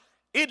 Now,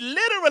 it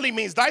literally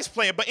means dice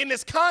player, but in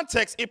this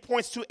context, it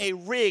points to a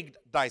rigged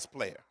dice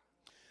player.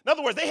 In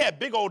other words, they had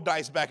big old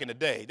dice back in the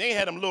day. They ain't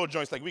had them little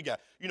joints like we got.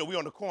 You know, we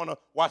on the corner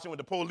watching when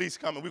the police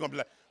come, and we're going to be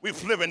like, we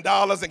flipping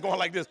dollars and going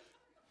like this.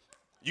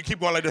 You keep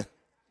going like this.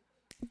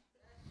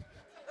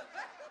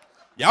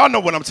 Y'all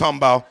know what I'm talking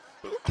about.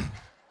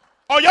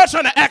 Oh, y'all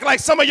trying to act like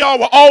some of y'all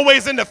were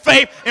always in the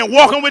faith and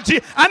walking with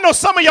Jesus. I know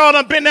some of y'all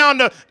done been down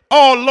to,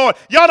 oh, Lord,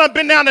 y'all done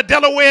been down to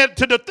Delaware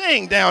to the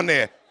thing down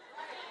there.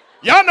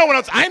 Y'all know what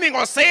I'm saying. I ain't even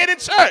going to say it in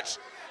church.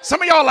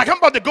 Some of y'all like, I'm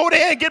about to go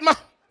there and get my,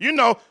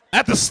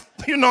 at the,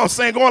 what I'm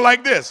saying, going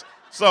like this.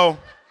 So,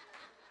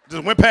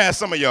 just went past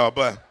some of y'all,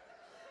 but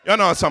y'all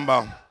know what I'm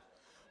talking about.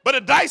 But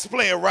a dice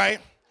player, right?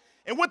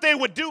 And what they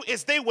would do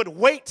is they would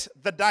weight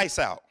the dice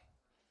out,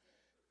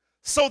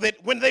 so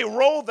that when they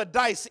roll the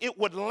dice, it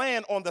would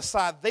land on the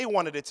side they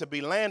wanted it to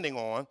be landing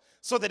on,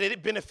 so that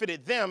it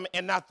benefited them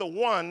and not the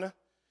one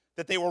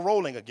that they were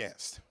rolling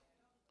against.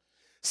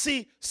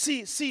 See,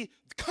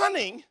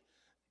 cunning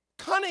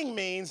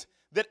means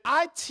that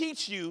I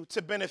teach you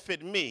to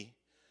benefit me.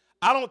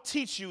 I don't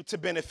teach you to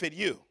benefit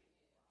you.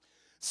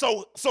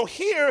 So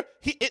here,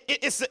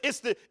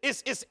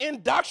 it's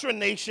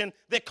indoctrination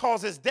that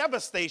causes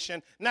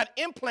devastation, not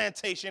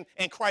implantation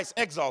and Christ's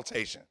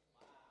exaltation.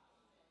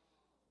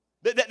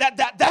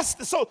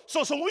 So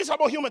when we talk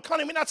about human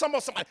cunning, we're not talking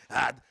about somebody,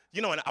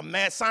 a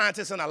mad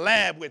scientist in a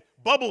lab with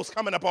bubbles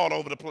coming up all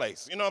over the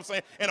place, you know what I'm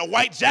saying, and a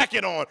white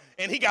jacket on,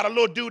 and he got a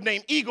little dude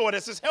named Igor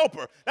that's his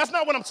helper. That's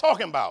not what I'm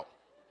talking about,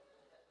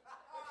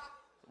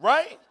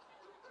 right?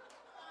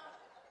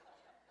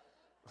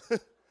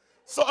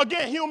 So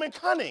again, human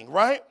cunning,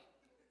 right?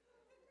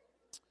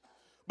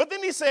 But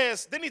then he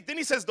says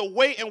the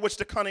way in which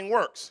the cunning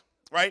works,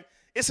 right?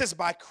 It says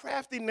by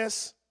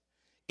craftiness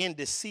in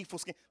deceitful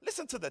scheme.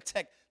 Listen to the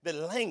text, the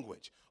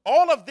language.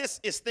 All of this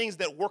is things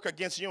that work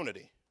against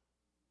unity,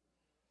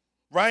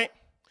 right?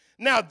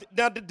 Now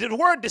the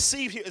word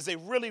deceive here is a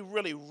really,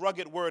 really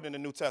rugged word in the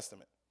New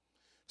Testament.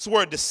 It's the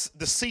word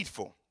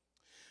deceitful,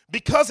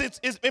 because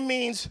it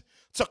means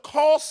to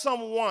cause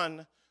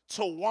someone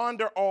to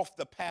wander off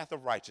the path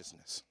of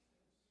righteousness.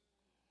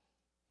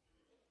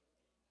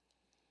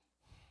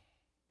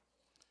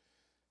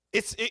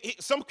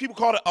 Some people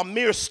call it a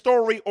mere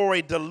story or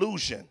a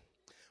delusion.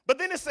 But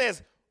then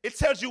it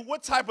tells you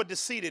what type of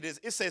deceit it is.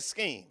 It says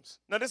schemes.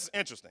 Now, this is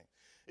interesting.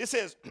 It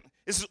says,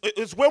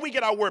 it's where we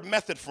get our word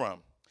method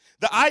from.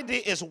 The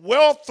idea is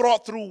well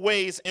thought through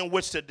ways in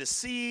which to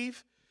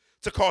deceive,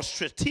 to cause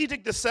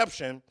strategic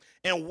deception,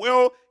 and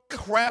well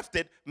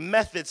crafted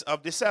methods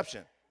of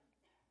deception.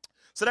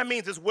 So that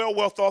means it's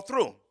well thought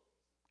through.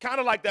 Kind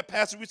of like that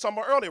passage we talked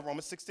about earlier,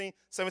 Romans 16,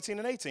 17,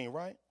 and 18,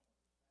 right?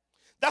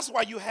 That's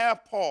why you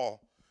have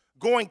Paul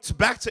going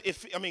back to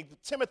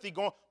Timothy,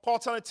 Paul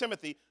telling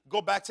Timothy,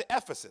 go back to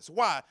Ephesus.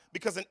 Why?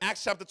 Because in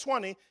Acts chapter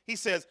 20, he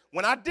says,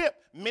 when I dip,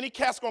 many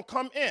cats going to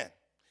come in.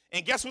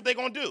 And guess what they're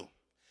going to do?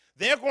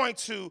 They're going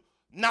to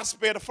not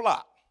spare the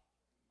flock.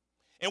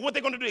 And what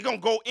they're going to do, they're going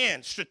to go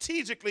in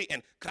strategically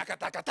and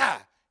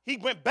he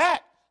went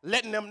back,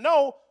 letting them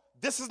know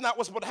this is not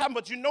what's supposed to happen.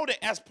 But you know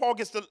that as Paul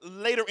gets to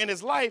later in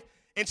his life,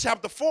 in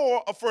chapter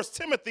 4 of 1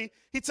 Timothy,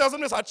 he tells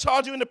them this, I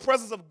charge you in the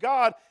presence of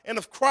God and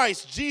of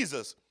Christ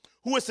Jesus,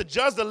 who is to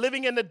judge the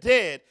living and the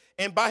dead,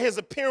 and by his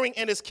appearing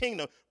in his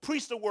kingdom,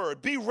 preach the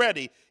word, be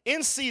ready,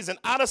 in season,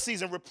 out of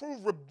season,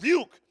 reprove,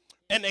 rebuke,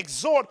 and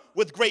exhort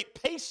with great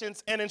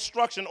patience and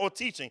instruction or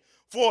teaching.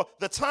 For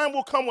the time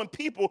will come when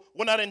people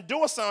will not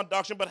endure sound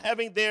doctrine, but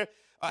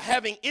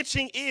having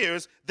itching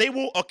ears, they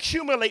will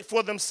accumulate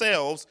for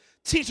themselves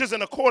teachers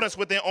in accordance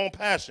with their own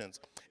passions,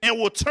 and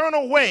will turn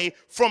away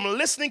from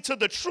listening to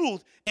the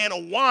truth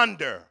and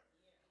wander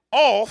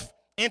off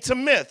into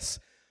myths.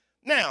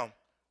 Now,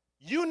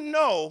 you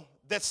know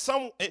that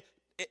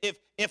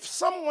if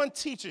someone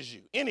teaches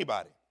you,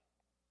 anybody,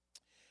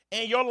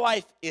 and your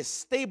life is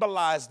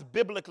stabilized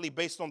biblically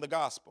based on the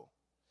gospel,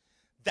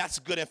 that's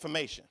good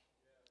information.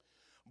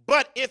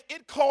 But if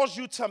it calls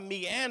you to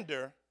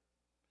meander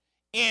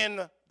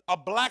in a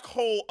black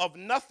hole of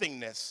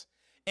nothingness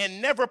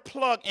and never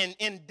plug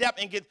in depth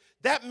and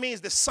that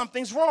means that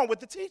something's wrong with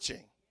the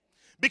teaching.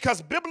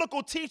 Because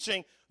biblical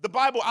teaching, the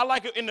Bible, I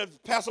like it in the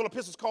pastoral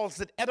epistles,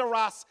 calls it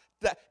heteros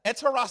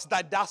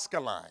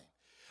didaskalin.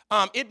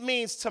 It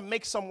means to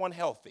make someone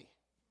healthy.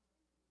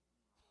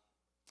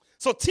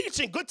 So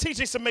good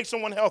teaching is to make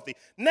someone healthy.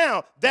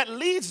 Now, that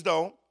leads,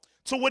 though,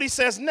 to what he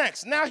says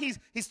next. Now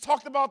he's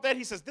talked about that.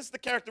 He says, this is the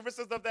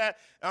characteristics of that.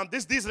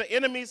 These are the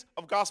enemies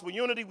of gospel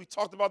unity. We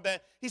talked about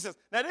that. He says,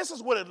 now this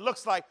is what it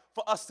looks like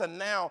for us to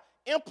now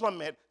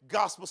implement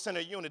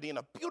gospel-centered unity in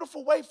a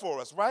beautiful way for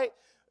us, right?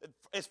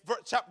 It's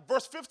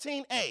verse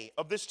 15a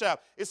of this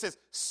chapter. It says,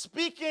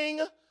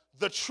 speaking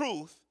the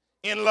truth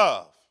in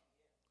love.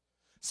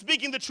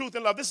 Speaking the truth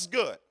in love. This is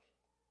good.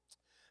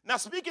 Now,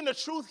 speaking the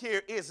truth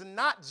here is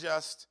not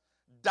just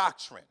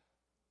doctrine.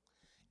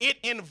 It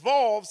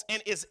involves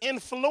and is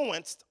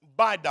influenced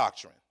by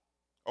doctrine,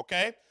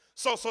 okay?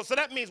 So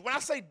that means when I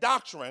say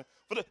doctrine,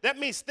 that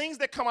means things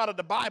that come out of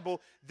the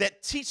Bible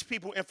that teach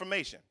people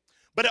information.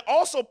 But it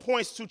also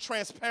points to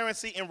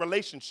transparency in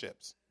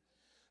relationships.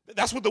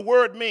 That's what the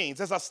word means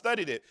as I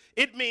studied it.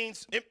 It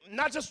means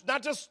not just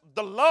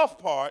the love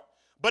part,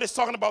 but it's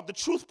talking about the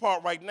truth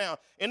part right now.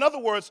 In other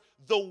words,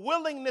 the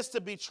willingness to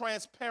be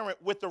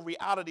transparent with the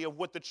reality of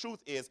what the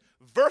truth is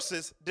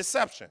versus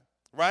deception,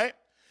 right?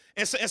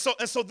 And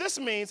so this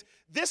means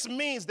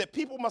that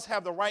people must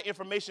have the right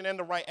information and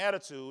the right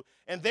attitude,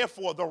 and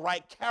therefore the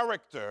right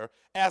character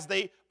as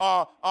they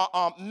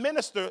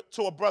minister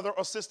to a brother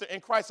or sister in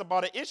Christ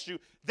about an issue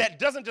that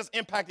doesn't just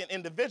impact an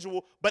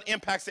individual, but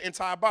impacts the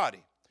entire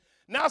body.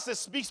 Now it says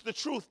speaks the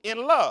truth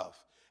in love.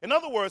 In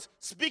other words,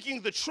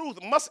 speaking the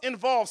truth must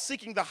involve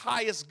seeking the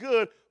highest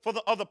good for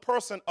the other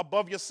person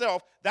above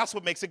yourself. That's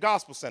what makes it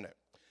gospel-centered.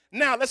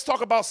 Now, let's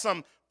talk about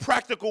some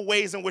practical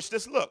ways in which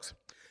this looks.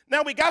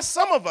 Now, we got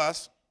some of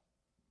us,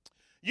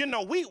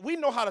 we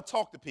know how to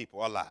talk to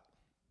people a lot.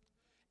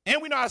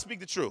 And we know how to speak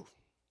the truth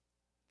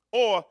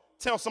or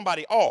tell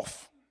somebody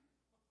off.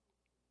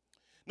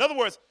 In other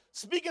words,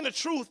 speaking the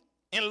truth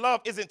in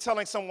love isn't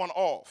telling someone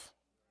off.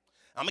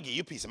 I'm going to give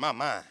you a piece of my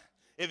mind.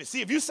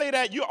 If you say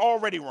that, you're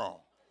already wrong.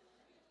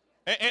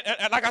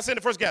 And like I said in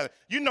the first gathering,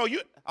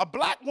 a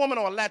black woman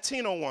or a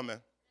Latino woman,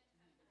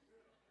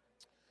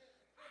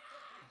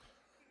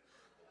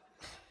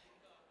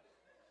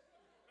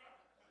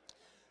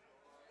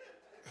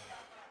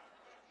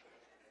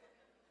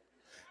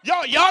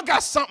 y'all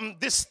got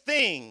this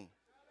thing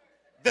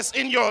that's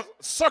in your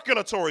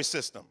circulatory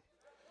system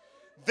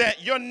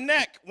that your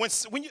neck, when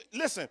you,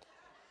 listen,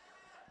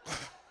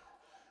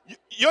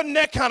 your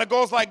neck kind of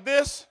goes like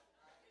this,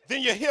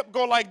 then your hip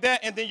go like that,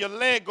 and then your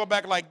leg go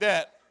back like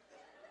that.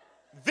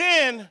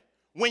 Then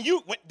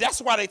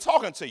that's why they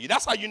talking to you.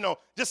 That's how you know.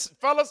 Just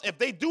fellas, if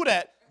they do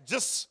that,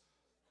 just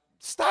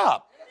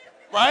stop,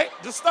 right?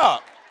 Just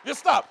stop.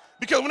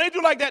 Because when they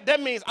do like that,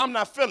 that means I'm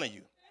not feeling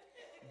you.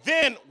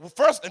 Then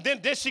first, and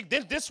then this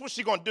is what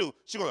she gonna do.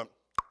 She gonna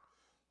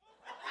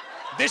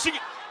then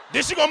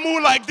she gonna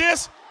move like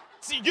this.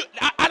 See,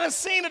 I done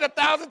seen it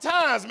 1,000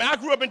 times, man. I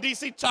grew up in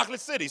D.C., Chocolate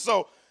City.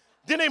 So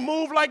then they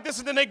move like this,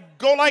 and then they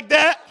go like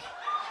that.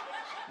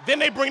 Then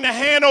they bring the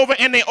hand over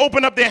and they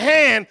open up their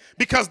hand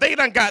because they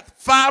done got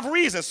 5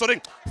 reasons. So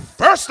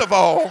first of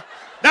all,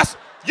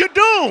 you're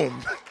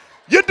doomed.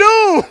 You're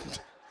doomed.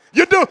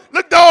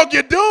 Look, dog,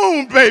 you're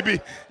doomed, baby.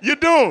 You're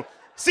doomed.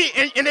 See,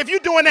 and if you're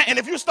doing that, and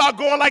if you start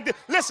going like this,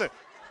 listen,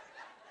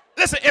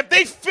 Listen, if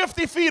they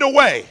 50 feet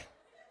away,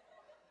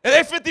 and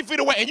they 50 feet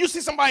away, and you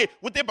see somebody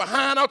with their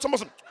behind out,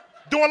 almost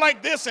doing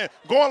like this and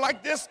going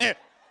like this, and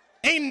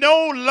ain't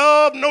no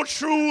love, no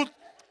truth,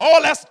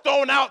 all that's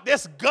thrown out,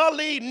 this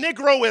gully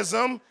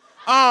Negroism,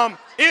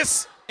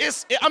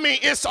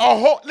 it's a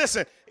whole,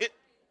 listen,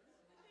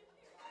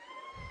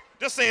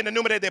 just say in the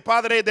nombre de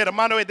Padre, de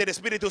Hermano, y del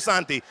Espíritu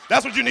Santo.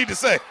 That's what you need to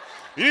say.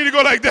 You need to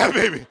go like that,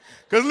 baby.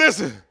 Because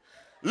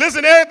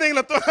listen, everything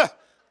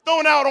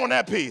thrown out on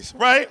that piece,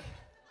 right?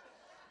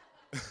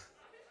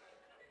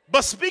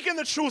 But speaking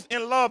the truth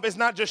in love is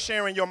not just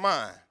sharing your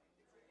mind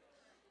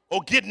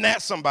or getting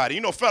at somebody.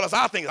 You know, fellas,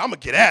 I think I'm going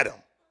to get at him.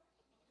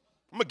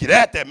 I'm going to get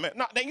at that man.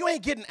 No, you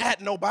ain't getting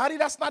at nobody.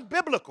 That's not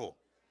biblical,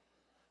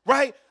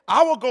 right?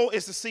 Our goal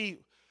is to see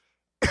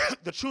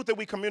the truth that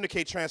we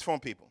communicate transform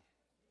people.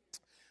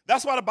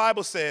 That's why the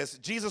Bible says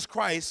Jesus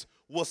Christ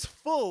was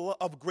full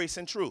of grace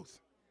and truth.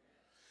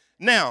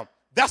 Now,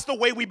 that's the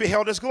way we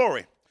beheld his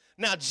glory.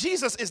 Now,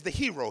 Jesus is the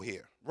hero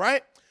here,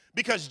 right?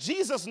 Because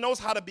Jesus knows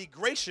how to be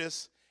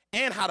gracious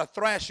and how to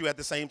thrash you at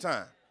the same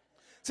time.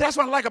 See, that's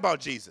what I like about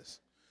Jesus.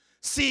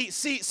 See,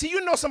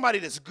 you know somebody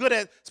that's good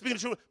at speaking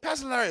the truth.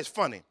 Pastor Larry is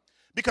funny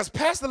because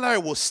Pastor Larry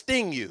will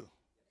sting you,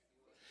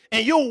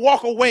 and you'll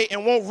walk away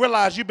and won't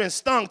realize you've been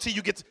stung till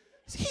you get to,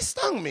 he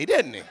stung me,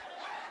 didn't he?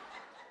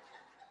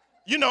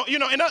 In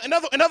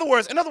other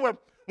words,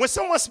 when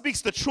someone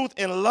speaks the truth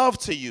in love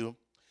to you,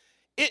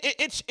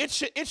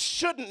 it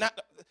shouldn't not.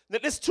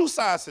 There's two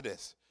sides to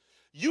this.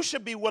 You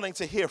should be willing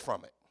to hear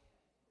from it.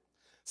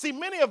 See,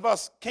 many of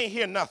us can't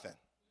hear nothing.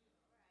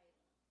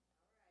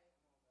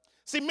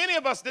 See, many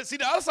of us, see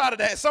the other side of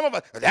that, some of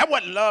us, that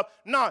wasn't love.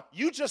 No,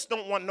 you just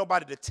don't want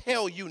nobody to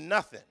tell you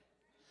nothing.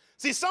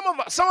 See, some of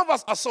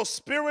us are so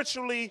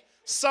spiritually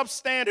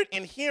substandard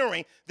in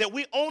hearing that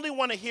we only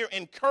want to hear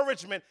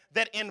encouragement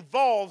that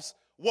involves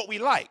what we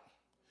like.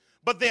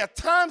 But there are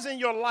times in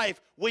your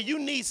life where you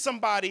need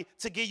somebody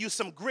to give you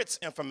some grits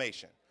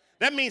information.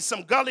 That means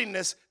some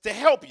gulliness to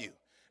help you.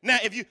 Now,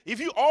 if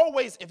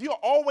you're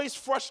always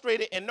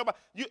frustrated and nobody,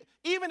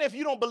 even if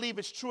you don't believe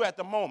it's true at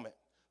the moment,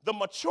 the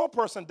mature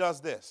person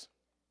does this.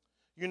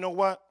 You know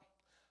what?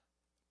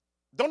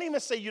 Don't even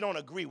say you don't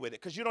agree with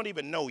it because you don't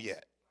even know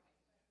yet.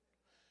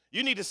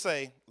 You need to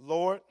say,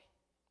 Lord,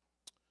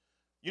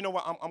 you know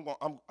what?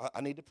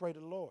 I need to pray to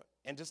the Lord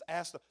and just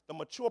ask. The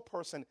mature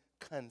person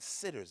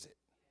considers it.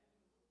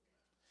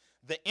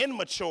 The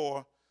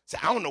immature say,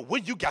 I don't know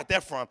where you got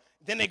that from.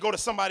 Then they go to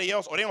somebody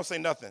else, or they don't say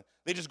nothing.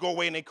 They just go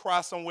away and they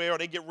cry somewhere, or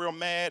they get real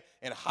mad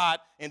and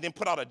hot, and then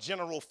put out a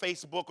general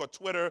Facebook or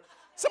Twitter.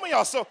 Some of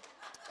y'all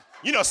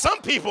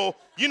some people,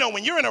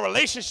 when you're in a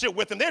relationship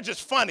with them, they're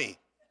just funny.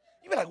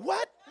 You be like,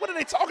 what? What are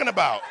they talking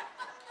about?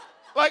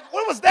 Like,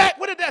 what was that?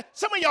 What did that?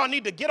 Some of y'all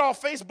need to get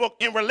off Facebook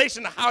in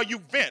relation to how you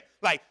vent.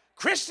 Like,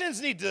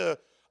 Christians need to,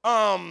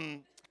 I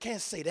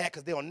can't say that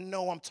because they'll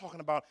know I'm talking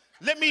about.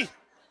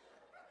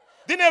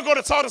 Then they'll go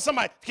to talk to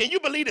somebody. Can you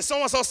believe that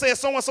so-and-so said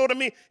so-and-so to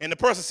me? And the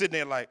person sitting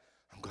there like,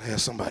 I'm glad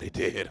somebody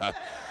did. I'm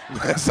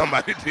glad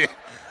somebody did.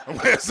 I'm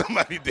glad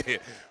somebody did.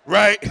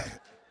 Right?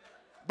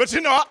 But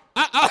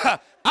I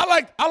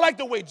like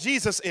the way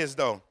Jesus is,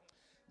 though.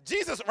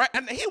 Jesus, right?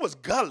 And he was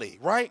gully,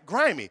 right?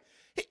 Grimy.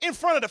 In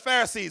front of the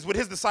Pharisees with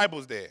his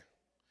disciples there.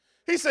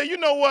 He said, you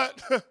know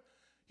what?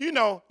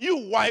 You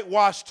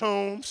whitewashed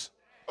tombs.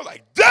 I was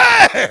like,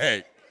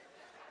 dang!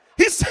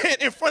 He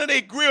said in front of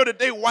their grill that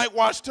they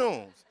whitewashed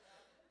tombs.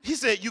 He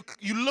said,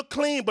 you look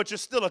clean, but you're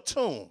still a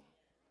tomb.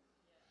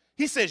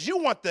 He says, you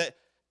want the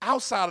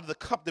outside of the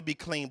cup to be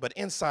clean, but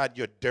inside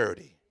you're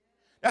dirty.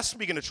 That's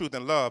speaking the truth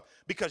in love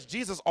because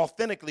Jesus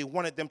authentically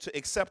wanted them to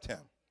accept him,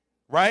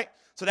 right?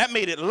 So that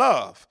made it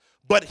love.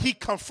 But he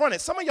confronted.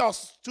 Some of y'all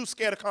too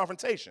scared of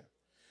confrontation.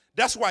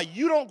 That's why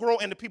you don't grow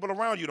and the people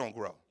around you don't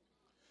grow.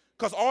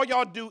 Because all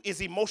y'all do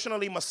is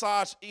emotionally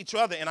massage each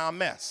other in our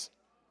mess.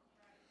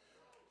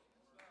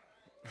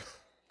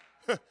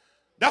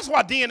 That's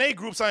why DNA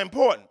groups are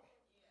important.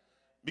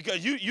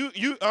 Because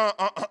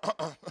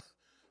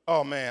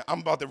oh man,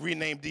 I'm about to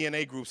rename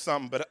DNA group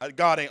something, but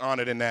God ain't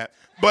honored in that.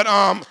 But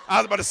I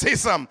was about to say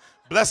something.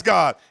 Bless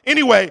God.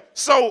 Anyway,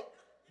 so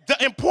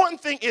the important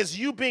thing is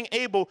you being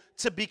able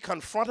to be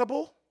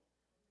confrontable.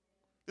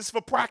 This is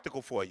for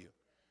practical for you.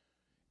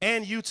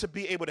 And you to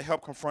be able to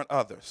help confront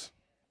others.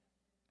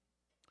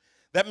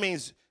 That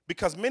means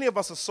because many of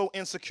us are so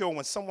insecure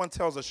when someone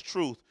tells us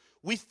truth,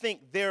 we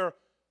think they're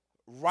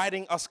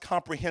writing us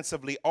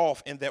comprehensively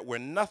off and that we're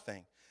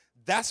nothing.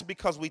 That's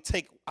because we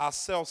take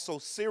ourselves so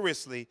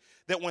seriously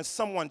that when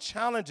someone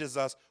challenges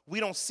us, we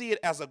don't see it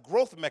as a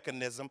growth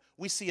mechanism.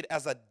 We see it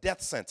as a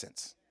death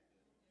sentence.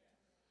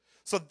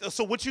 So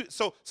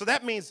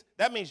that means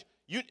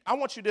I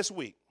want you this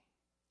week.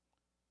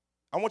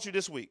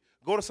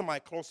 Go to somebody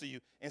close to you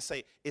and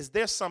say, is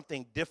there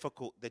something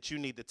difficult that you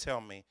need to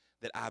tell me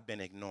that I've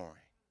been ignoring?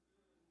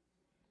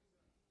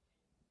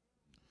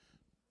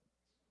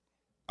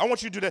 I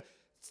want you to do that.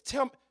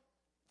 Tell me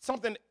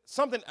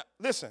something,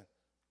 listen,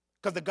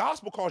 because the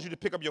gospel calls you to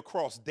pick up your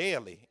cross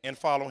daily and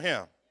follow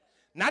him.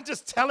 Not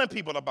just telling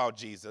people about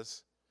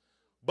Jesus,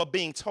 but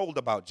being told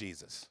about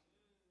Jesus.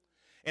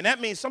 And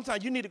that means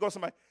sometimes you need to go to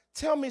somebody,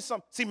 tell me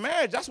something. See,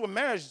 marriage, that's what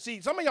marriage, see,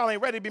 some of y'all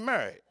ain't ready to be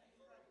married.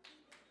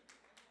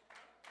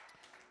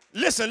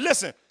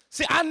 Listen.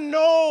 See, I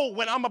know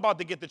when I'm about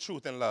to get the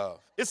truth in love.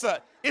 It's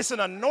an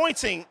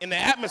anointing in the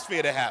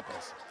atmosphere that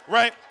happens,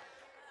 right?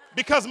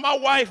 Because my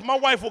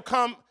wife will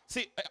come.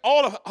 See,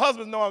 all the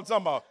husbands know what I'm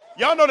talking about.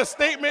 Y'all know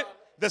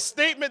the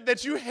statement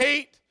that you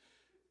hate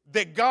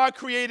that God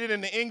created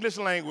in the English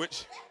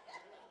language.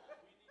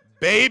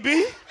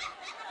 Baby,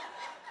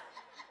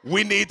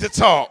 we need to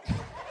talk.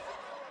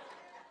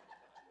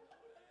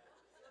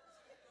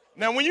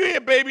 Now, when you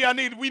hear baby,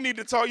 we need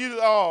to talk,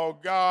 oh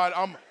God,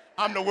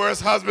 I'm the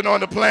worst husband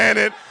on the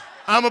planet.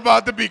 I'm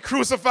about to be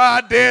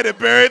crucified, dead, and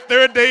buried.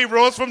 Third day,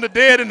 rose from the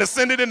dead and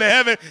ascended into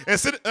heaven.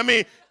 But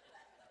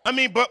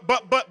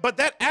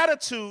that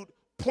attitude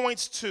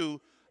points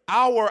to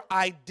our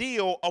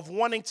ideal of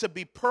wanting to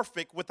be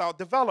perfect without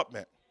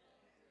development.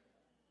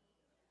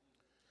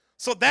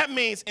 So that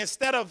means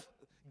instead of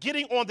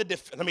getting on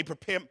let me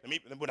prepare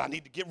what I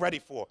need to get ready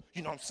for.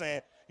 You know what I'm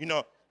saying?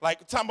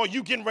 Like talking about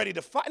you getting ready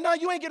to fight. No,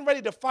 you ain't getting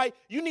ready to fight.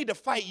 You need to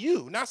fight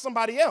you, not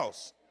somebody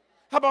else.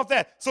 How about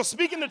that? So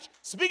speaking the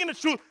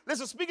truth,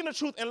 listen, speaking the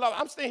truth in love,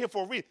 I'm staying here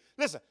for a reason.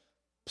 Listen,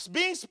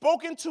 being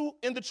spoken to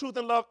in the truth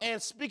in love and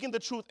speaking the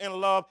truth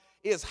in love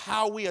is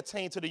how we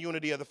attain to the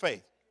unity of the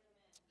faith.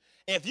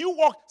 If you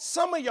walk,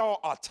 some of y'all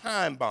are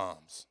time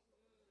bombs.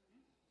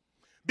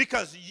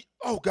 Because,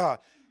 oh God,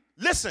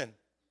 listen,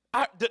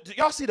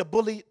 y'all see the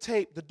bully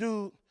tape, the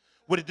dude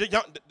with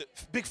the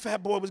big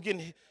fat boy was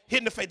getting hit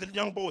in the face, the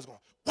young boy was going,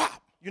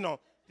 whop,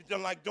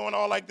 like doing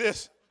all like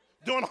this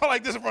in front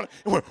of him,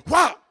 it went,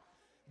 whop.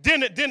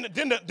 Then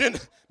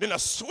a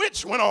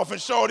switch went off in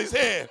Shorty's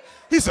head.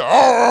 He said,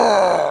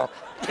 oh,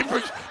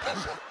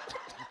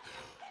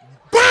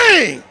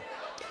 bang!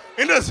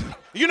 And and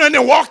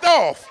then walked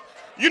off.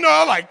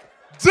 I'm like,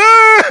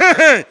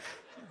 dang!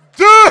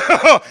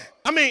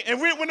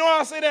 And when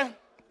I say that,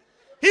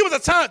 he was a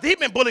time, he'd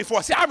been bullied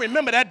for. See, I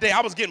remember that day I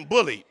was getting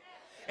bullied.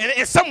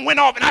 And something went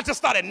off and I just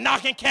started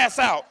knocking cats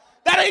out.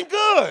 That ain't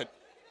good.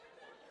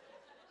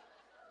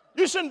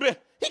 You shouldn't be,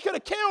 he could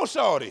have killed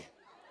Shorty.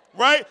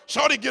 Right?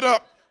 Shorty get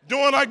up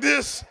doing like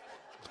this.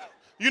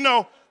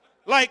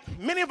 Like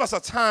many of us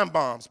are time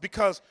bombs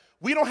because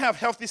we don't have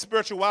healthy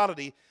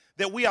spirituality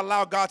that we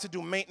allow God to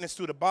do maintenance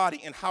through the body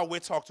and how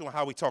we talk to and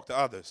how we talk to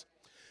others.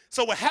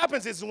 So what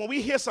happens is when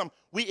we hear something,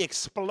 we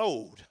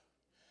explode.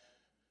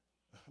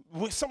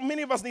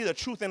 Many of us need a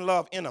truth and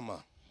love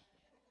enema.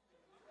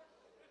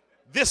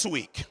 This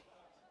week,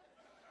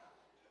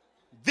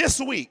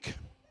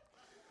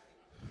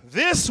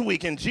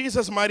 in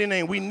Jesus' mighty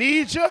name, we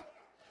need you.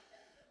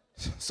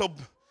 So,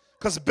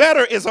 because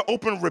better is an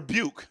open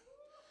rebuke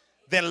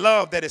than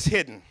love that is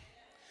hidden.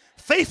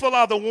 Faithful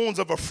are the wounds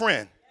of a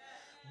friend,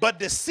 but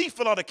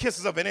deceitful are the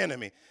kisses of an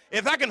enemy.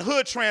 If I can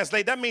hood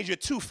translate, that means you're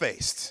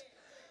two-faced.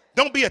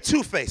 Don't be a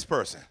two-faced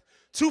person.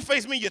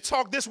 Two-faced means you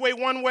talk this way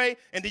one way,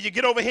 and then you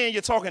get over here and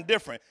you're talking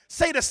different.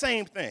 Say the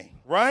same thing,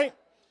 right?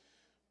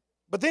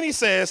 But then he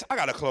says, I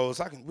got to close.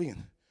 I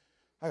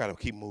got to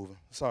keep moving.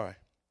 Sorry.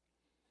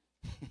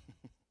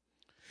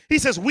 He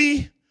says,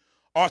 we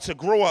are to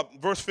grow up,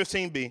 verse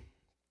 15b,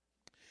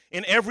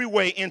 in every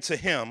way into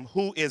him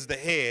who is the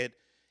head,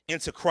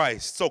 into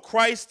Christ. So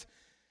Christ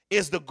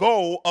is the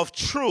goal of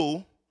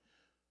true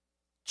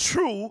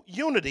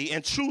unity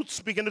and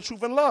speaking the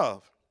truth in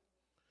love.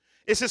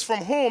 It says from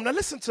whom, now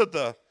listen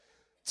to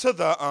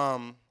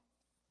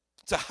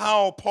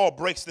how Paul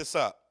breaks this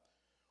up.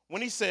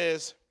 When he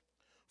says,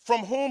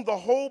 from whom the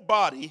whole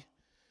body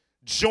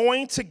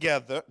joined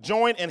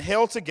and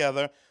held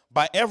together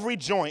by every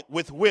joint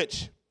with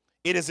which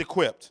it is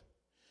equipped,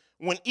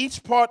 when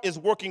each part is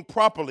working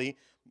properly,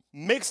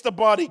 makes the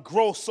body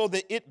grow so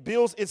that it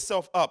builds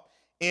itself up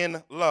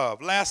in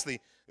love. Lastly,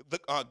 the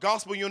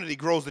gospel unity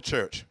grows the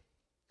church.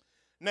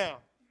 Now,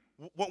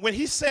 when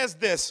he says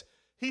this,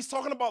 he's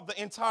talking about the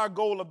entire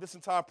goal of this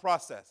entire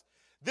process.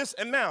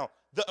 Now,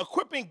 the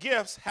equipping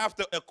gifts have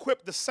to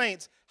equip the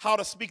saints how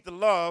to speak the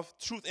love,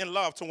 truth and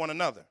love to one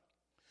another.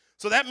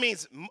 So that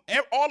means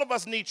all of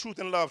us need truth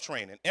and love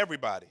training,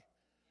 everybody.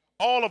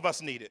 All of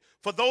us need it.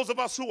 For those of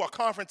us who are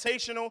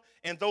confrontational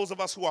and those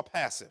of us who are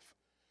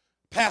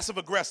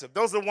passive-aggressive.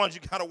 Those are the ones you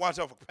got to watch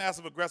out for,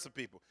 passive-aggressive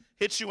people.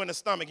 Hit you in the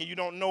stomach and you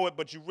don't know it,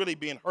 but you're really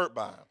being hurt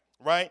by them,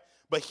 right?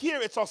 But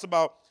here it talks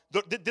about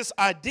this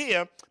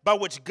idea by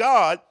which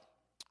God,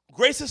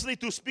 graciously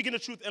through speaking the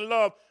truth in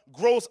love,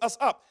 grows us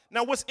up.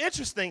 Now, what's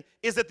interesting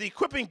is that the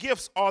equipping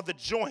gifts are the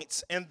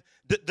joints and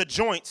the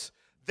joints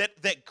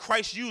that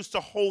Christ used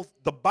to hold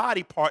the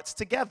body parts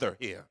together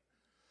here.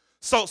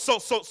 So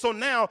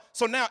now,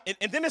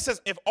 and then it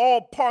says if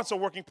all parts are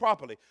working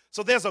properly.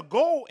 So there's a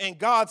goal in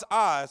God's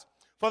eyes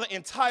for the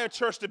entire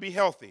church to be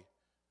healthy,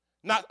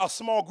 not a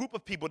small group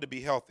of people to be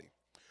healthy.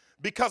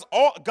 Because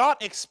God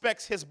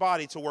expects his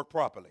body to work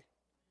properly.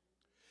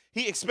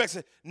 He expects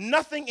it.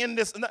 Nothing in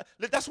this.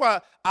 That's why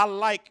I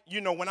like,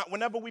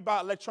 whenever we buy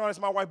electronics,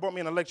 my wife bought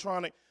me an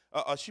electronic.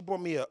 She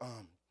bought me a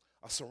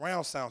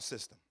surround sound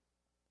system,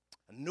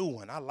 a new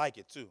one. I like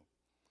it too.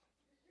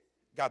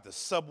 got the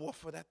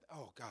subwoofer. That,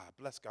 oh God,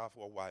 bless God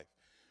for a wife.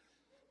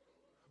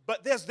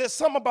 But there's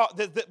some about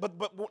this, but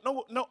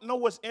no.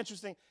 What's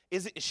interesting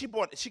is she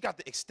got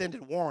the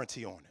extended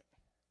warranty on it,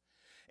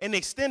 and the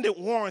extended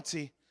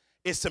warranty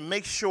is to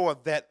make sure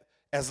that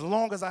as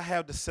long as I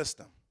have the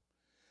system,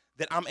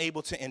 that I'm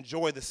able to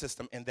enjoy the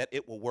system and that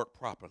it will work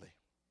properly.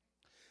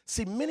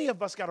 See, many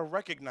of us got to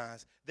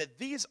recognize that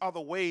these are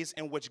the ways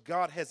in which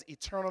God has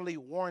eternally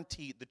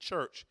warranted the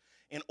church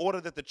in order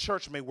that the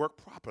church may work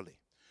properly.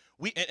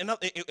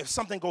 If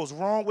something goes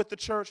wrong with the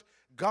church,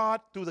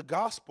 God, through the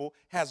gospel,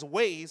 has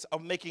ways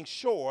of making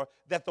sure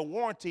that the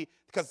warranty,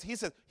 because he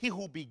says, he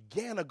who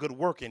began a good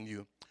work in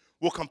you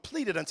will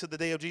complete it until the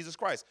day of Jesus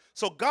Christ.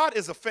 So God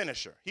is a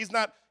finisher. He's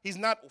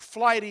not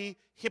flighty,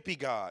 hippie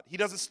God. He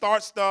doesn't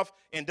start stuff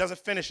and doesn't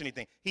finish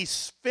anything. He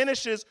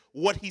finishes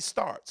what he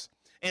starts.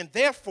 And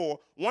therefore,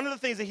 one of the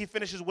things that he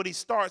finishes what he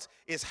starts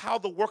is how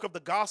the work of the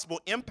gospel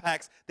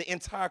impacts the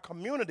entire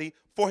community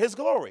for his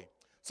glory.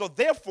 So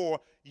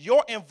therefore,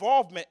 your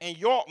involvement and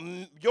your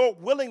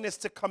willingness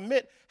to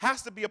commit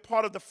has to be a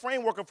part of the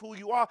framework of who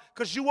you are,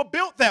 because you were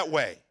built that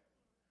way.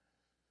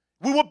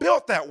 We were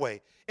built that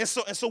way. And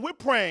so we're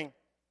praying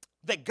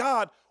that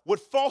God would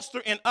foster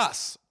in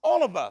us,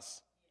 all of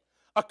us,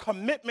 a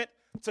commitment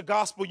to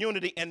gospel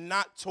unity and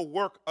not to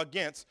work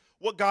against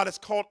what God has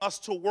called us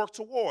to work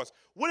towards.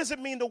 What does it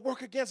mean to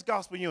work against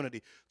gospel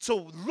unity? To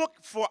look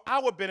for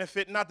our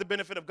benefit, not the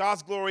benefit of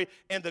God's glory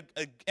and the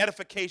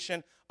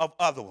edification of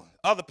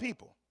other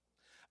people.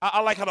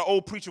 I like how the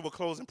old preacher would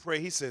close in prayer.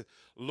 He said,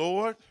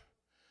 Lord,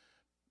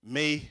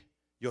 may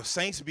your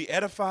saints be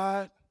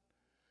edified.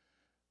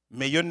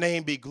 May your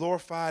name be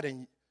glorified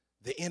and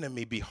the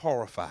enemy be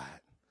horrified.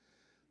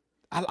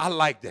 I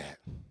like that.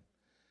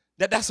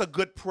 That's a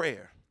good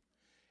prayer.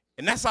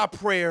 And that's our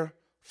prayer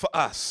for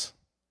us.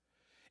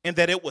 And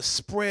that it was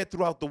spread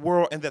throughout the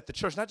world, and that the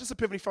church, not just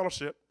Epiphany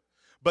Fellowship,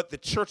 but the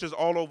churches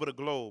all over the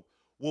globe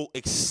will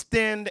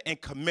extend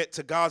and commit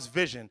to God's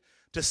vision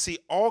to see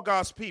all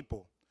God's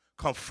people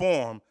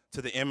conform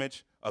to the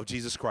image of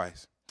Jesus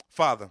Christ.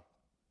 Father,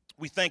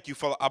 we thank you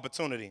for the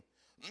opportunity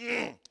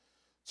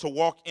to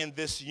walk in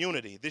this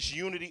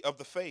unity of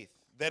the faith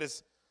that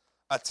is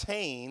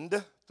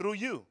attained through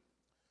you.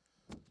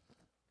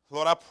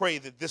 Lord, I pray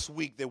that this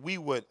week that we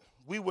would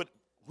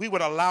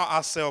allow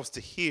ourselves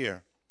to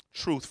hear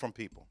truth from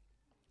people,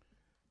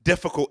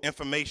 difficult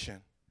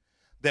information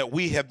that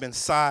we have been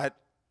sidestepping.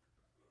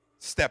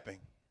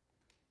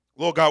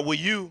 Lord God, will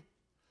you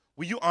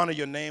honor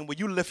your name? Will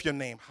you lift your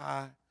name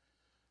high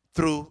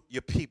through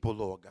your people,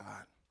 Lord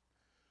God?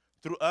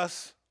 Through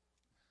us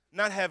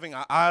not having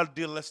an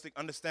idealistic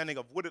understanding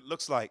of what it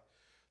looks like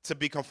to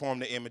be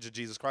conformed to the image of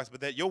Jesus Christ,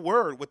 but that your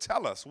word would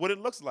tell us what it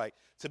looks like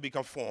to be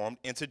conformed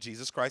into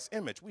Jesus Christ's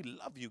image. We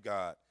love you,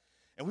 God.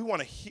 And we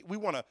want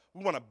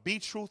to be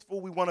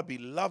truthful. We want to be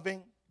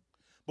loving,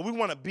 but we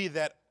want to be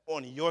that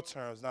on your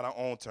terms, not our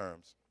own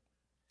terms.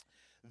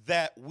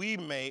 That we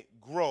may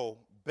grow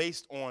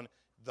based on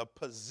the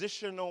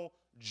positional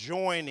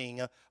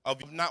joining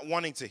of not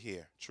wanting to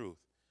hear truth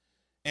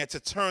and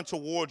to turn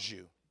towards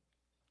you.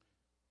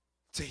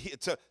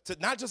 To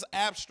not just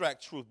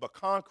abstract truth, but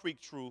concrete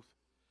truth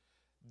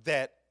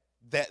that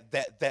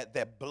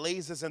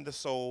blazes in the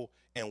soul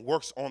and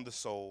works on the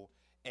soul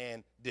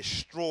and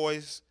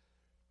destroys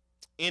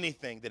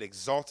anything that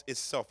exalts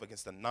itself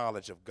against the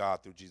knowledge of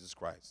God through Jesus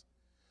Christ.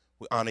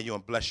 We honor you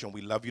and bless you, and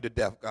we love you to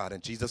death, God.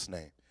 In Jesus'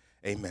 name,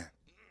 amen.